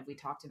 again, kind of, we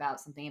talked about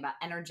something about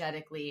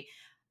energetically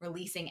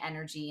releasing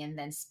energy and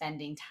then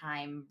spending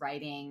time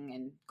writing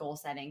and goal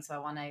setting. So I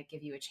want to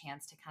give you a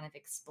chance to kind of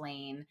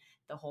explain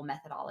the whole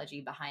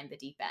methodology behind the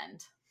Deep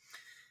End.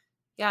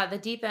 Yeah, the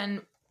Deep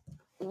End,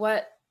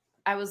 what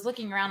I was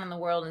looking around in the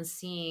world and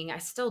seeing, I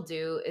still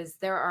do, is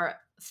there are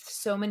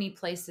so many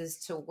places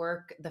to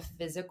work the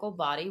physical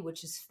body,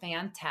 which is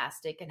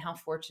fantastic, and how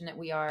fortunate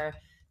we are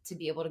to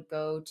be able to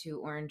go to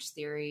Orange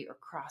Theory or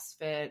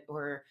CrossFit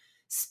or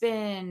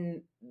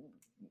spin,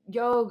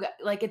 yoga.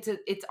 Like it's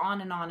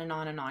on and on and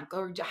on and on.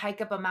 Go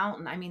hike up a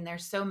mountain. I mean,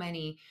 there's so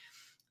many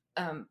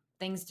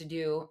things to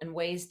do and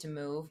ways to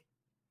move.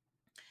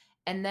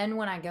 And then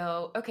when I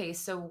go, okay,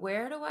 so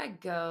where do I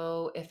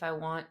go if I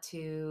want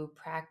to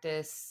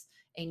practice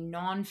a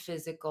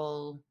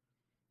non-physical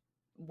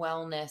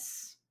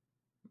wellness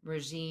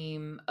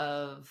regime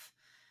of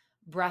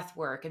breath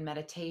work and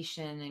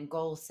meditation and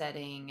goal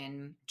setting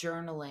and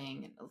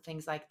journaling and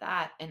things like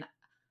that? And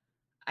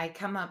I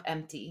come up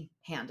empty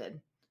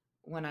handed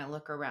when I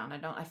look around.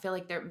 I feel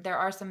like there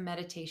are some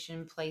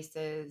meditation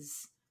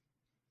places,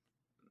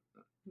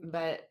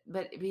 but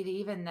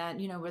even then,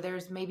 where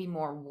there's maybe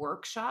more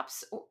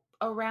workshops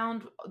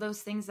around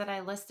those things that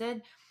I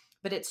listed,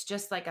 but it's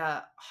just like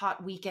a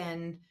hot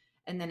weekend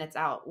and then it's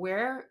out.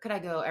 Where could I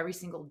go every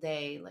single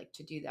day, like,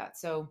 to do that?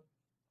 So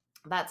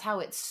that's how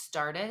it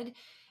started.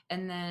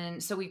 And then,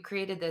 so we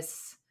created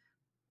this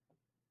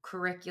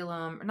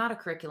curriculum, or not a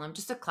curriculum,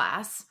 just a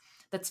class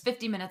that's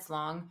 50 minutes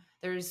long.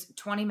 There's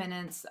 20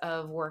 minutes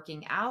of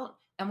working out,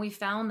 and we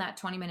found that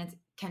 20 minutes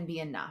can be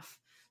enough.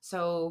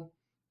 So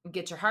you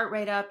get your heart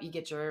rate up, you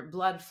get your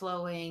blood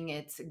flowing.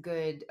 It's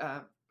good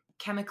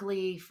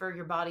chemically for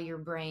your body, your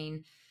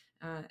brain.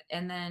 But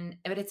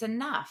it's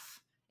enough.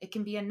 It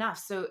can be enough.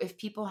 So if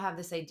people have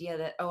this idea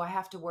that, I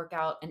have to work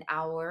out an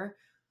hour,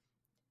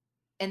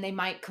 and they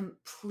might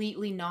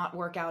completely not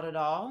work out at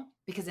all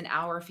because an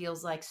hour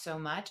feels like so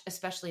much,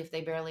 especially if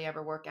they barely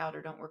ever work out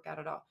or don't work out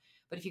at all.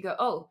 But if you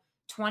go,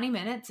 20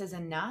 minutes is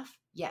enough.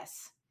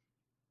 Yes.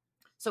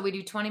 So we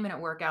do 20-minute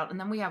workout, and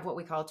then we have what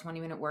we call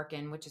 20-minute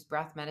work-in, which is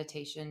breath,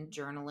 meditation,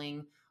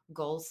 journaling,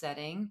 goal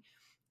setting,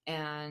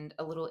 and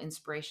a little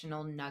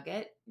inspirational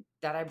nugget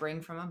that I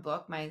bring from a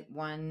book. My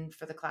one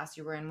for the class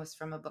you were in was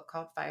from a book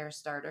called Fire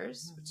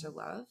Starters, which I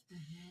love.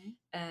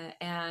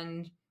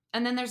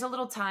 And then there's a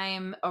little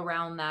time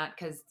around that,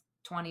 because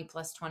 20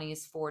 plus 20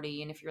 is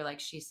 40. And if you're like,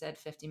 she said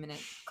 50-minute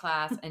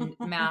class, and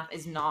math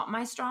is not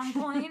my strong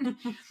point.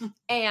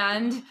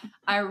 And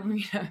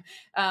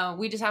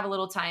we just have a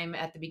little time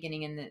at the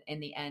beginning and in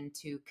the end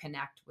to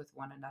connect with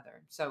one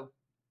another. So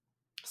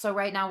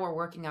right now we're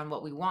working on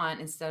what we want.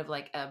 Instead of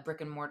like a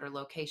brick and mortar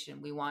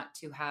location, we want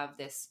to have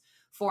this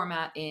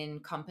format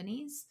in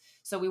companies.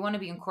 So we want to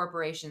be in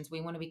corporations.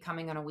 We want to be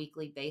coming on a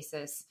weekly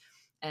basis,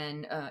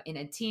 and in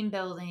a team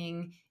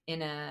building,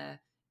 in a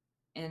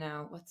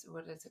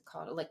what is it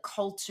called? Like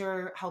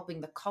culture, helping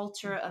the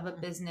culture of a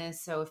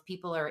business. So if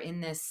people are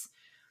in this,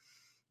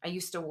 I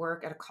used to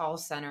work at a call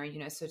center,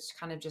 so it's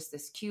kind of just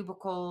this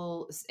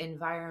cubicle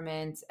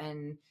environment,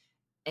 and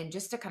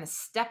just to kind of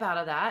step out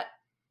of that,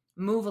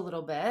 move a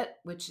little bit,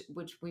 which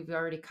we've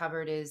already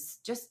covered, is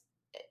just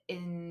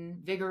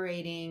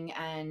invigorating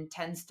and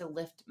tends to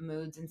lift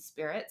moods and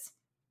spirits.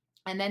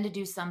 And then to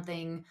do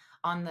something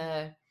on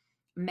the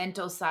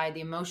mental side,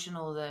 the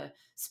emotional, the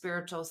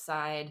spiritual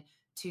side,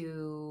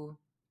 to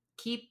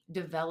keep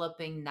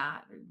developing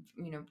that,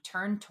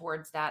 turn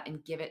towards that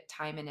and give it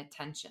time and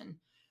attention.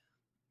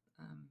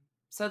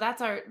 So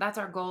that's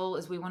our goal,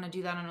 is we want to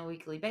do that on a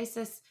weekly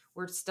basis.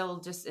 We're still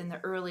just in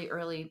the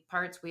early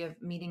parts. We have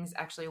meetings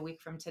actually a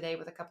week from today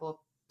with a couple of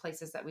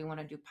places that we want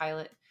to do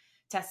pilot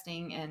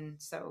testing.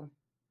 And so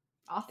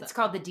Awesome. It's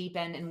called The Deep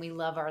End, and we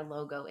love our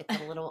logo.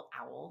 It's a little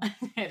owl.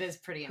 It is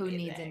pretty amazing. Who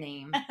needs a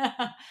name?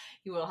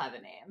 You will have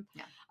a name.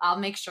 Yeah. I'll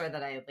make sure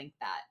that I link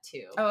that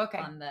too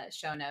on the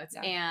show notes.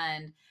 Yeah.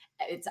 And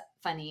it's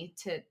funny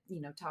to,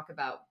 talk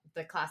about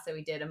the class that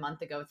we did a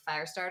month ago with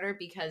Firestarter,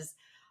 because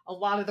a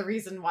lot of the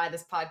reason why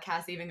this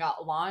podcast even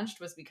got launched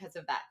was because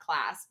of that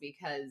class,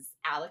 because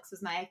Alex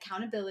was my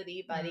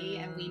accountability buddy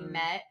and we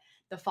met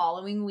the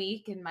following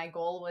week, and my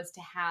goal was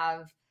to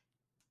have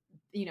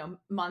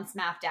months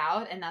mapped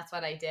out, and that's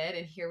what I did,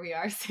 and here we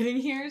are sitting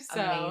here.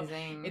 So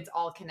amazing. It's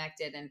all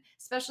connected, and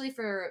especially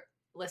for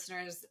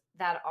listeners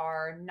that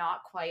are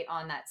not quite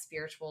on that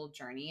spiritual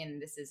journey,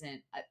 and this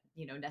isn't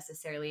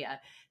necessarily a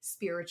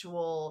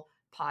spiritual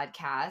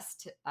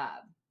podcast,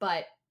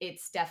 but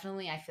it's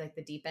definitely, I feel like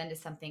The Deep End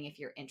is something, if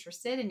you're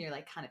interested and you're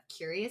like kind of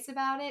curious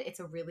about it, it's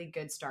a really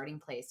good starting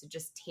place to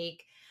just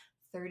take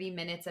 30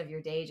 minutes of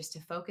your day just to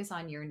focus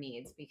on your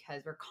needs,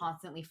 because we're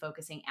constantly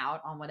focusing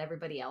out on what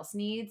everybody else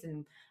needs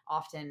and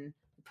often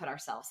put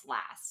ourselves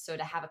last. So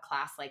to have a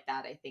class like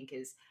that, I think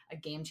is a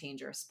game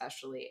changer,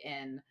 especially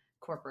in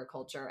corporate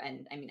culture.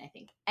 And I mean, I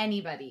think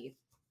anybody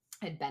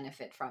would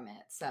benefit from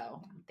it.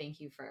 So thank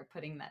you for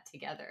putting that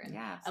together. And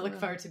yeah, I look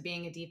forward to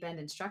being a Deep End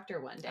instructor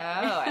one day.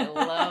 Oh, I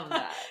love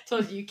that.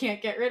 Told you can't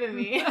get rid of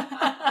me.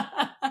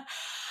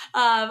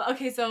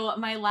 Okay. So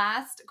my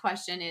last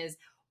question is,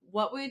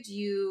 what would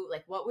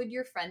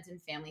your friends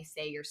and family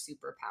say your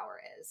superpower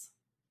is?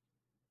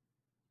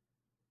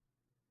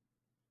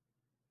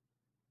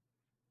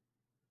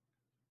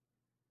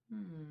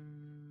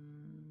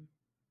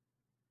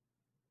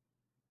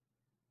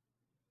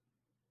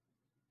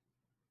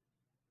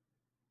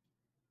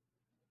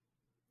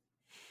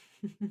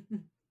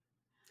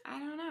 I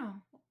don't know.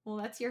 Well,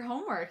 that's your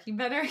homework. You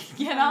better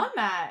get on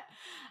that.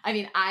 I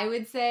mean, I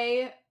would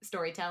say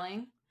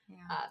storytelling.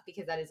 Yeah.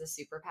 Because that is a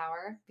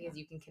superpower, because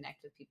you can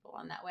connect with people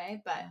on that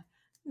way. But I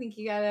think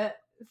you gotta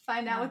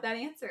find out what that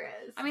answer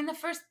is. I mean,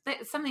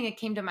 something that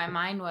came to my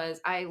mind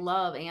was I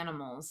love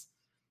animals.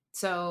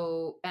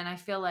 So, and I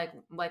feel like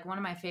one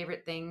of my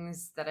favorite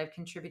things that I've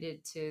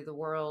contributed to the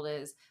world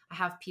is I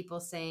have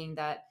people saying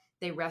that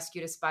they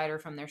rescued a spider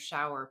from their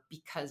shower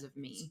because of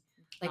me.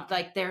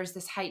 Like there's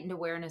this heightened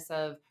awareness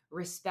of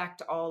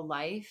respect all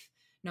life,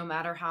 no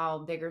matter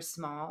how big or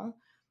small.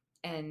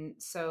 And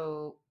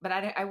so, but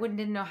I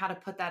didn't know how to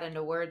put that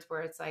into words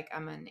where it's like,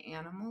 I'm an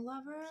animal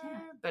lover,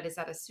 but is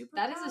that a superpower?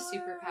 That is a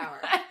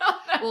superpower.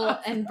 Well,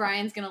 and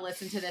Brian's going to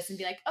listen to this and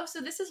be like, oh, so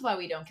this is why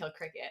we don't kill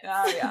crickets.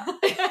 Oh, yeah.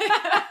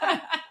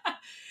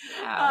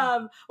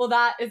 Well,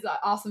 that is an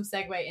awesome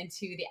segue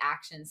into the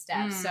action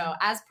step. So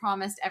as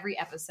promised, every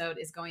episode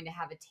is going to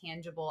have a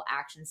tangible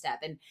action step.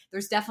 And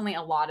there's definitely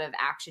a lot of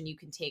action you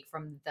can take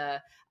from the,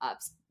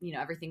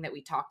 everything that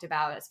we talked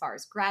about as far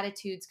as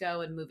gratitudes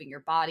go and moving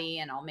your body.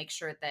 And I'll make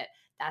sure that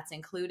that's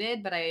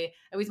included. But I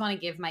always want to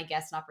give my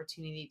guests an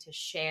opportunity to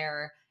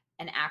share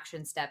an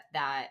action step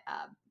that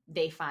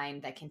they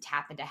find that can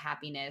tap into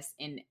happiness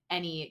in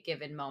any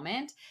given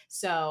moment.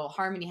 So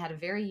Harmony had a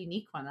very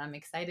unique one. I'm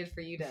excited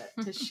for you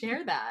to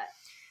share that.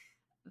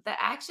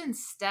 The action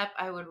step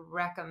I would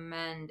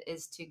recommend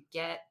is to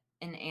get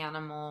an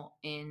animal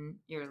in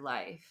your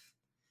life.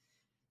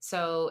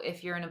 So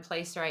if you're in a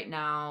place right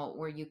now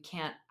where you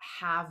can't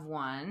have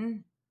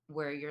one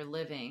where you're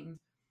living,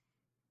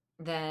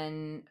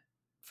 then,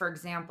 for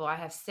example, I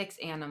have 6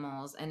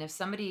 animals. And if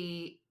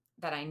somebody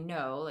that I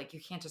know, like, you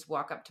can't just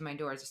walk up to my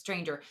door as a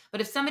stranger,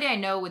 but if somebody I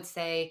know would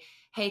say,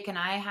 hey, can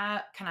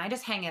I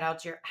just hang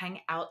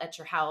out at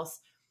your house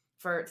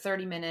for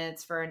 30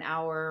 minutes, for an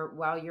hour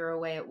while you're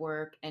away at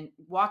work, and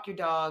walk your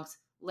dogs,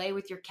 lay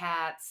with your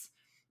cats.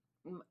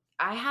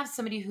 I have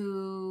somebody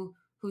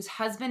whose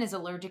husband is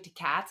allergic to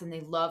cats, and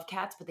they love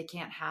cats, but they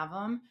can't have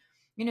them.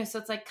 So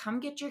it's like, come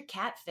get your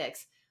cat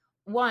fix.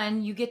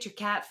 One, you get your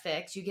cat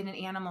fix, you get an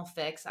animal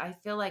fix. I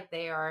feel like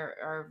they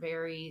are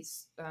very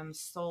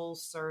soul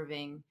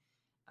serving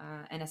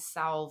and a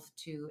salve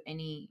to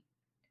any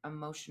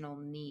emotional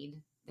need.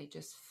 They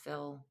just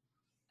fill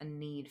a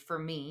need for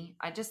me.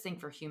 I just think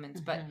for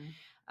humans, but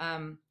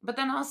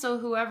then also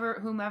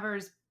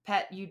whomever's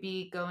pet you'd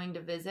be going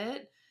to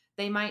visit,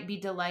 they might be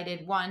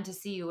delighted, 1, to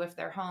see you if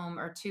they're home,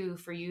 or 2,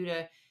 for you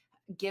to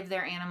give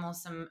their animal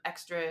some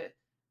extra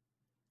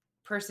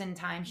person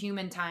time,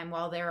 human time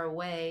while they're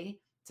away.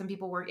 Some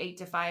people work 8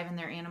 to 5 and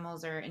their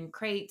animals are in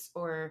crates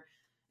or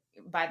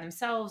by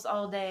themselves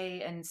all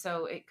day. And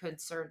so it could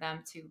serve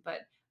them too. But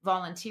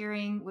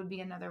volunteering would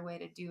be another way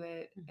to do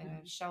it.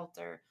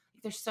 Shelter.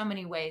 There's so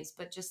many ways,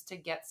 but just to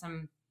get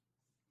some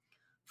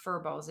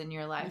furballs in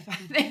your life, I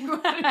think.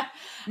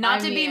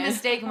 Not to be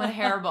mistaken with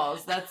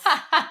hairballs. That's a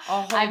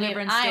whole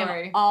different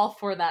story. I'm all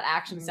for that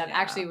action step. Yeah.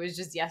 Actually, it was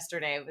just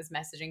yesterday. I was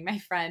messaging my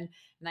friend,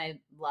 and I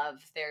love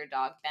their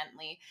dog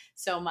Bentley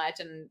so much.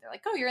 And they're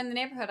like, oh, you're in the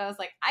neighborhood. I was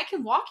like, I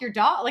can walk your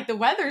dog. Like, the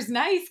weather's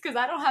nice because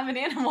I don't have an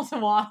animal to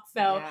walk.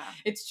 So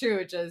It's true.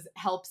 It just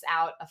helps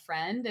out a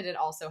friend, and it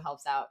also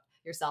helps out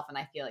yourself. And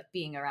I feel like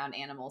being around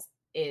animals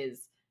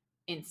is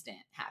instant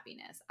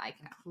happiness. I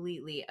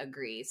completely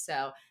agree.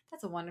 So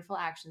that's a wonderful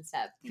action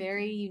step.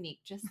 Very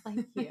unique, just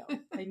like you.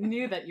 I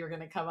knew that you were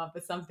going to come up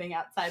with something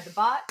outside the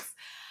box.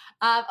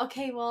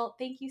 Okay, well,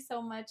 thank you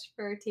so much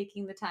for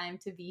taking the time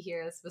to be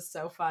here. This was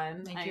so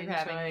fun. Thank you for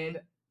having me.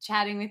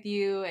 Chatting with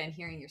you and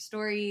hearing your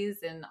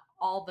stories and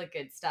all the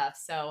good stuff.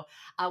 So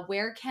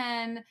where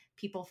can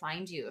people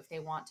find you if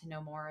they want to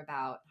know more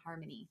about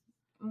Harmony?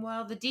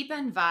 Well, the Deep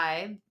End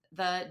Vibe,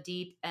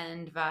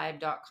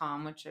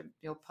 thedeependvibe.com, which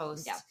you'll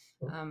post. Yeah.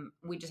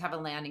 We just have a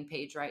landing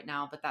page right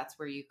now, but that's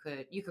where you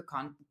could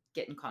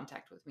get in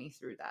contact with me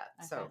through that.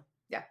 Okay. So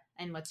yeah.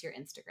 And what's your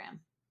Instagram?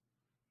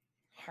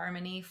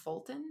 Harmony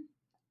Fulton.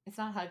 It's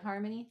not Hug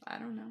Harmony? I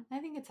don't know. I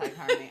think it's Hug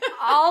Harmony.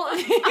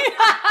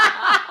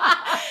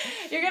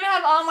 You're going to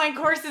have online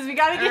courses. We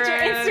got to get your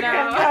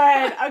Instagram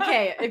good.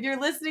 Okay, if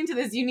you're listening to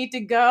this, you need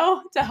to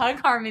go to Hug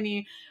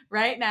Harmony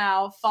right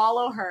now.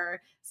 Follow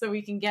her so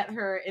we can get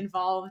her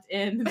involved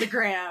in the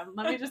gram.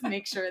 Let me just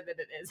make sure that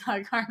it is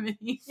Hug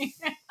Harmony.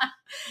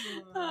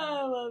 Oh,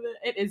 I love it.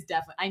 It is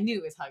definitely. I knew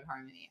it was Hug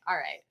Harmony. All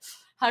right.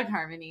 Hug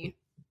Harmony.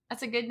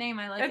 That's a good name.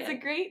 I like it. It's a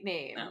great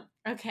name. No.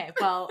 Okay,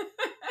 well...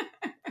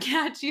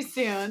 Catch you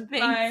soon.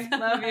 Thanks. Bye.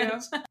 Love you.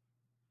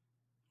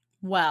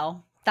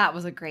 Well, that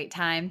was a great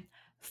time.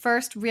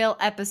 First real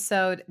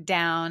episode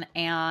down,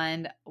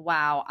 and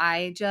wow,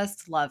 I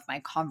just love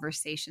my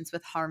conversations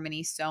with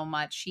Harmony so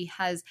much. She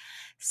has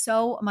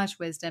so much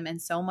wisdom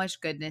and so much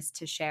goodness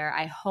to share.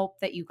 I hope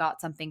that you got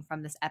something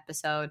from this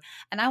episode,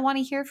 and I want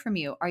to hear from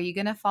you. Are you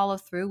going to follow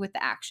through with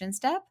the action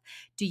step?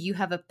 Do you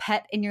have a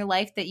pet in your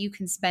life that you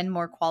can spend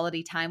more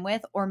quality time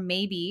with? Or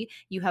maybe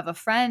you have a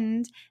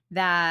friend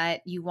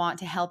that you want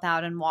to help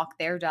out and walk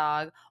their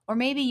dog, or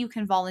maybe you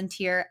can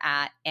volunteer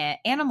at an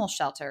animal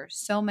shelter.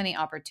 So many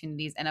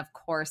opportunities. And of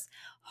course,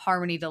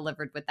 Harmony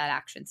delivered with that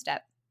action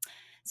step.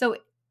 So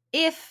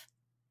if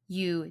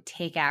you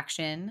take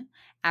action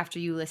after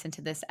you listen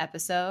to this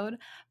episode,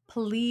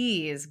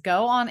 please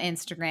go on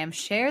Instagram,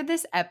 share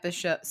this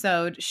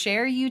episode,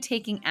 share you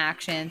taking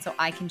action so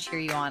I can cheer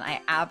you on.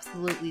 I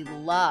absolutely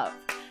love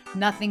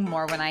nothing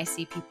more when I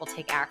see people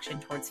take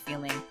action towards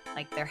feeling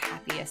like their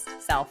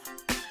happiest self.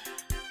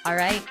 All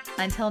right,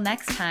 until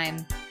next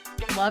time,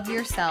 love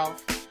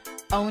yourself,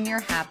 own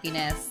your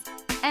happiness,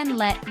 and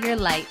let your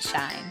light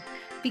shine,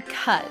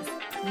 because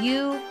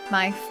you,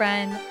 my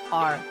friend,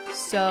 are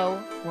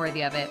so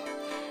worthy of it.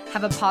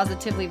 Have a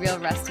positively real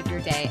rest of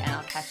your day, and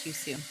I'll catch you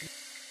soon.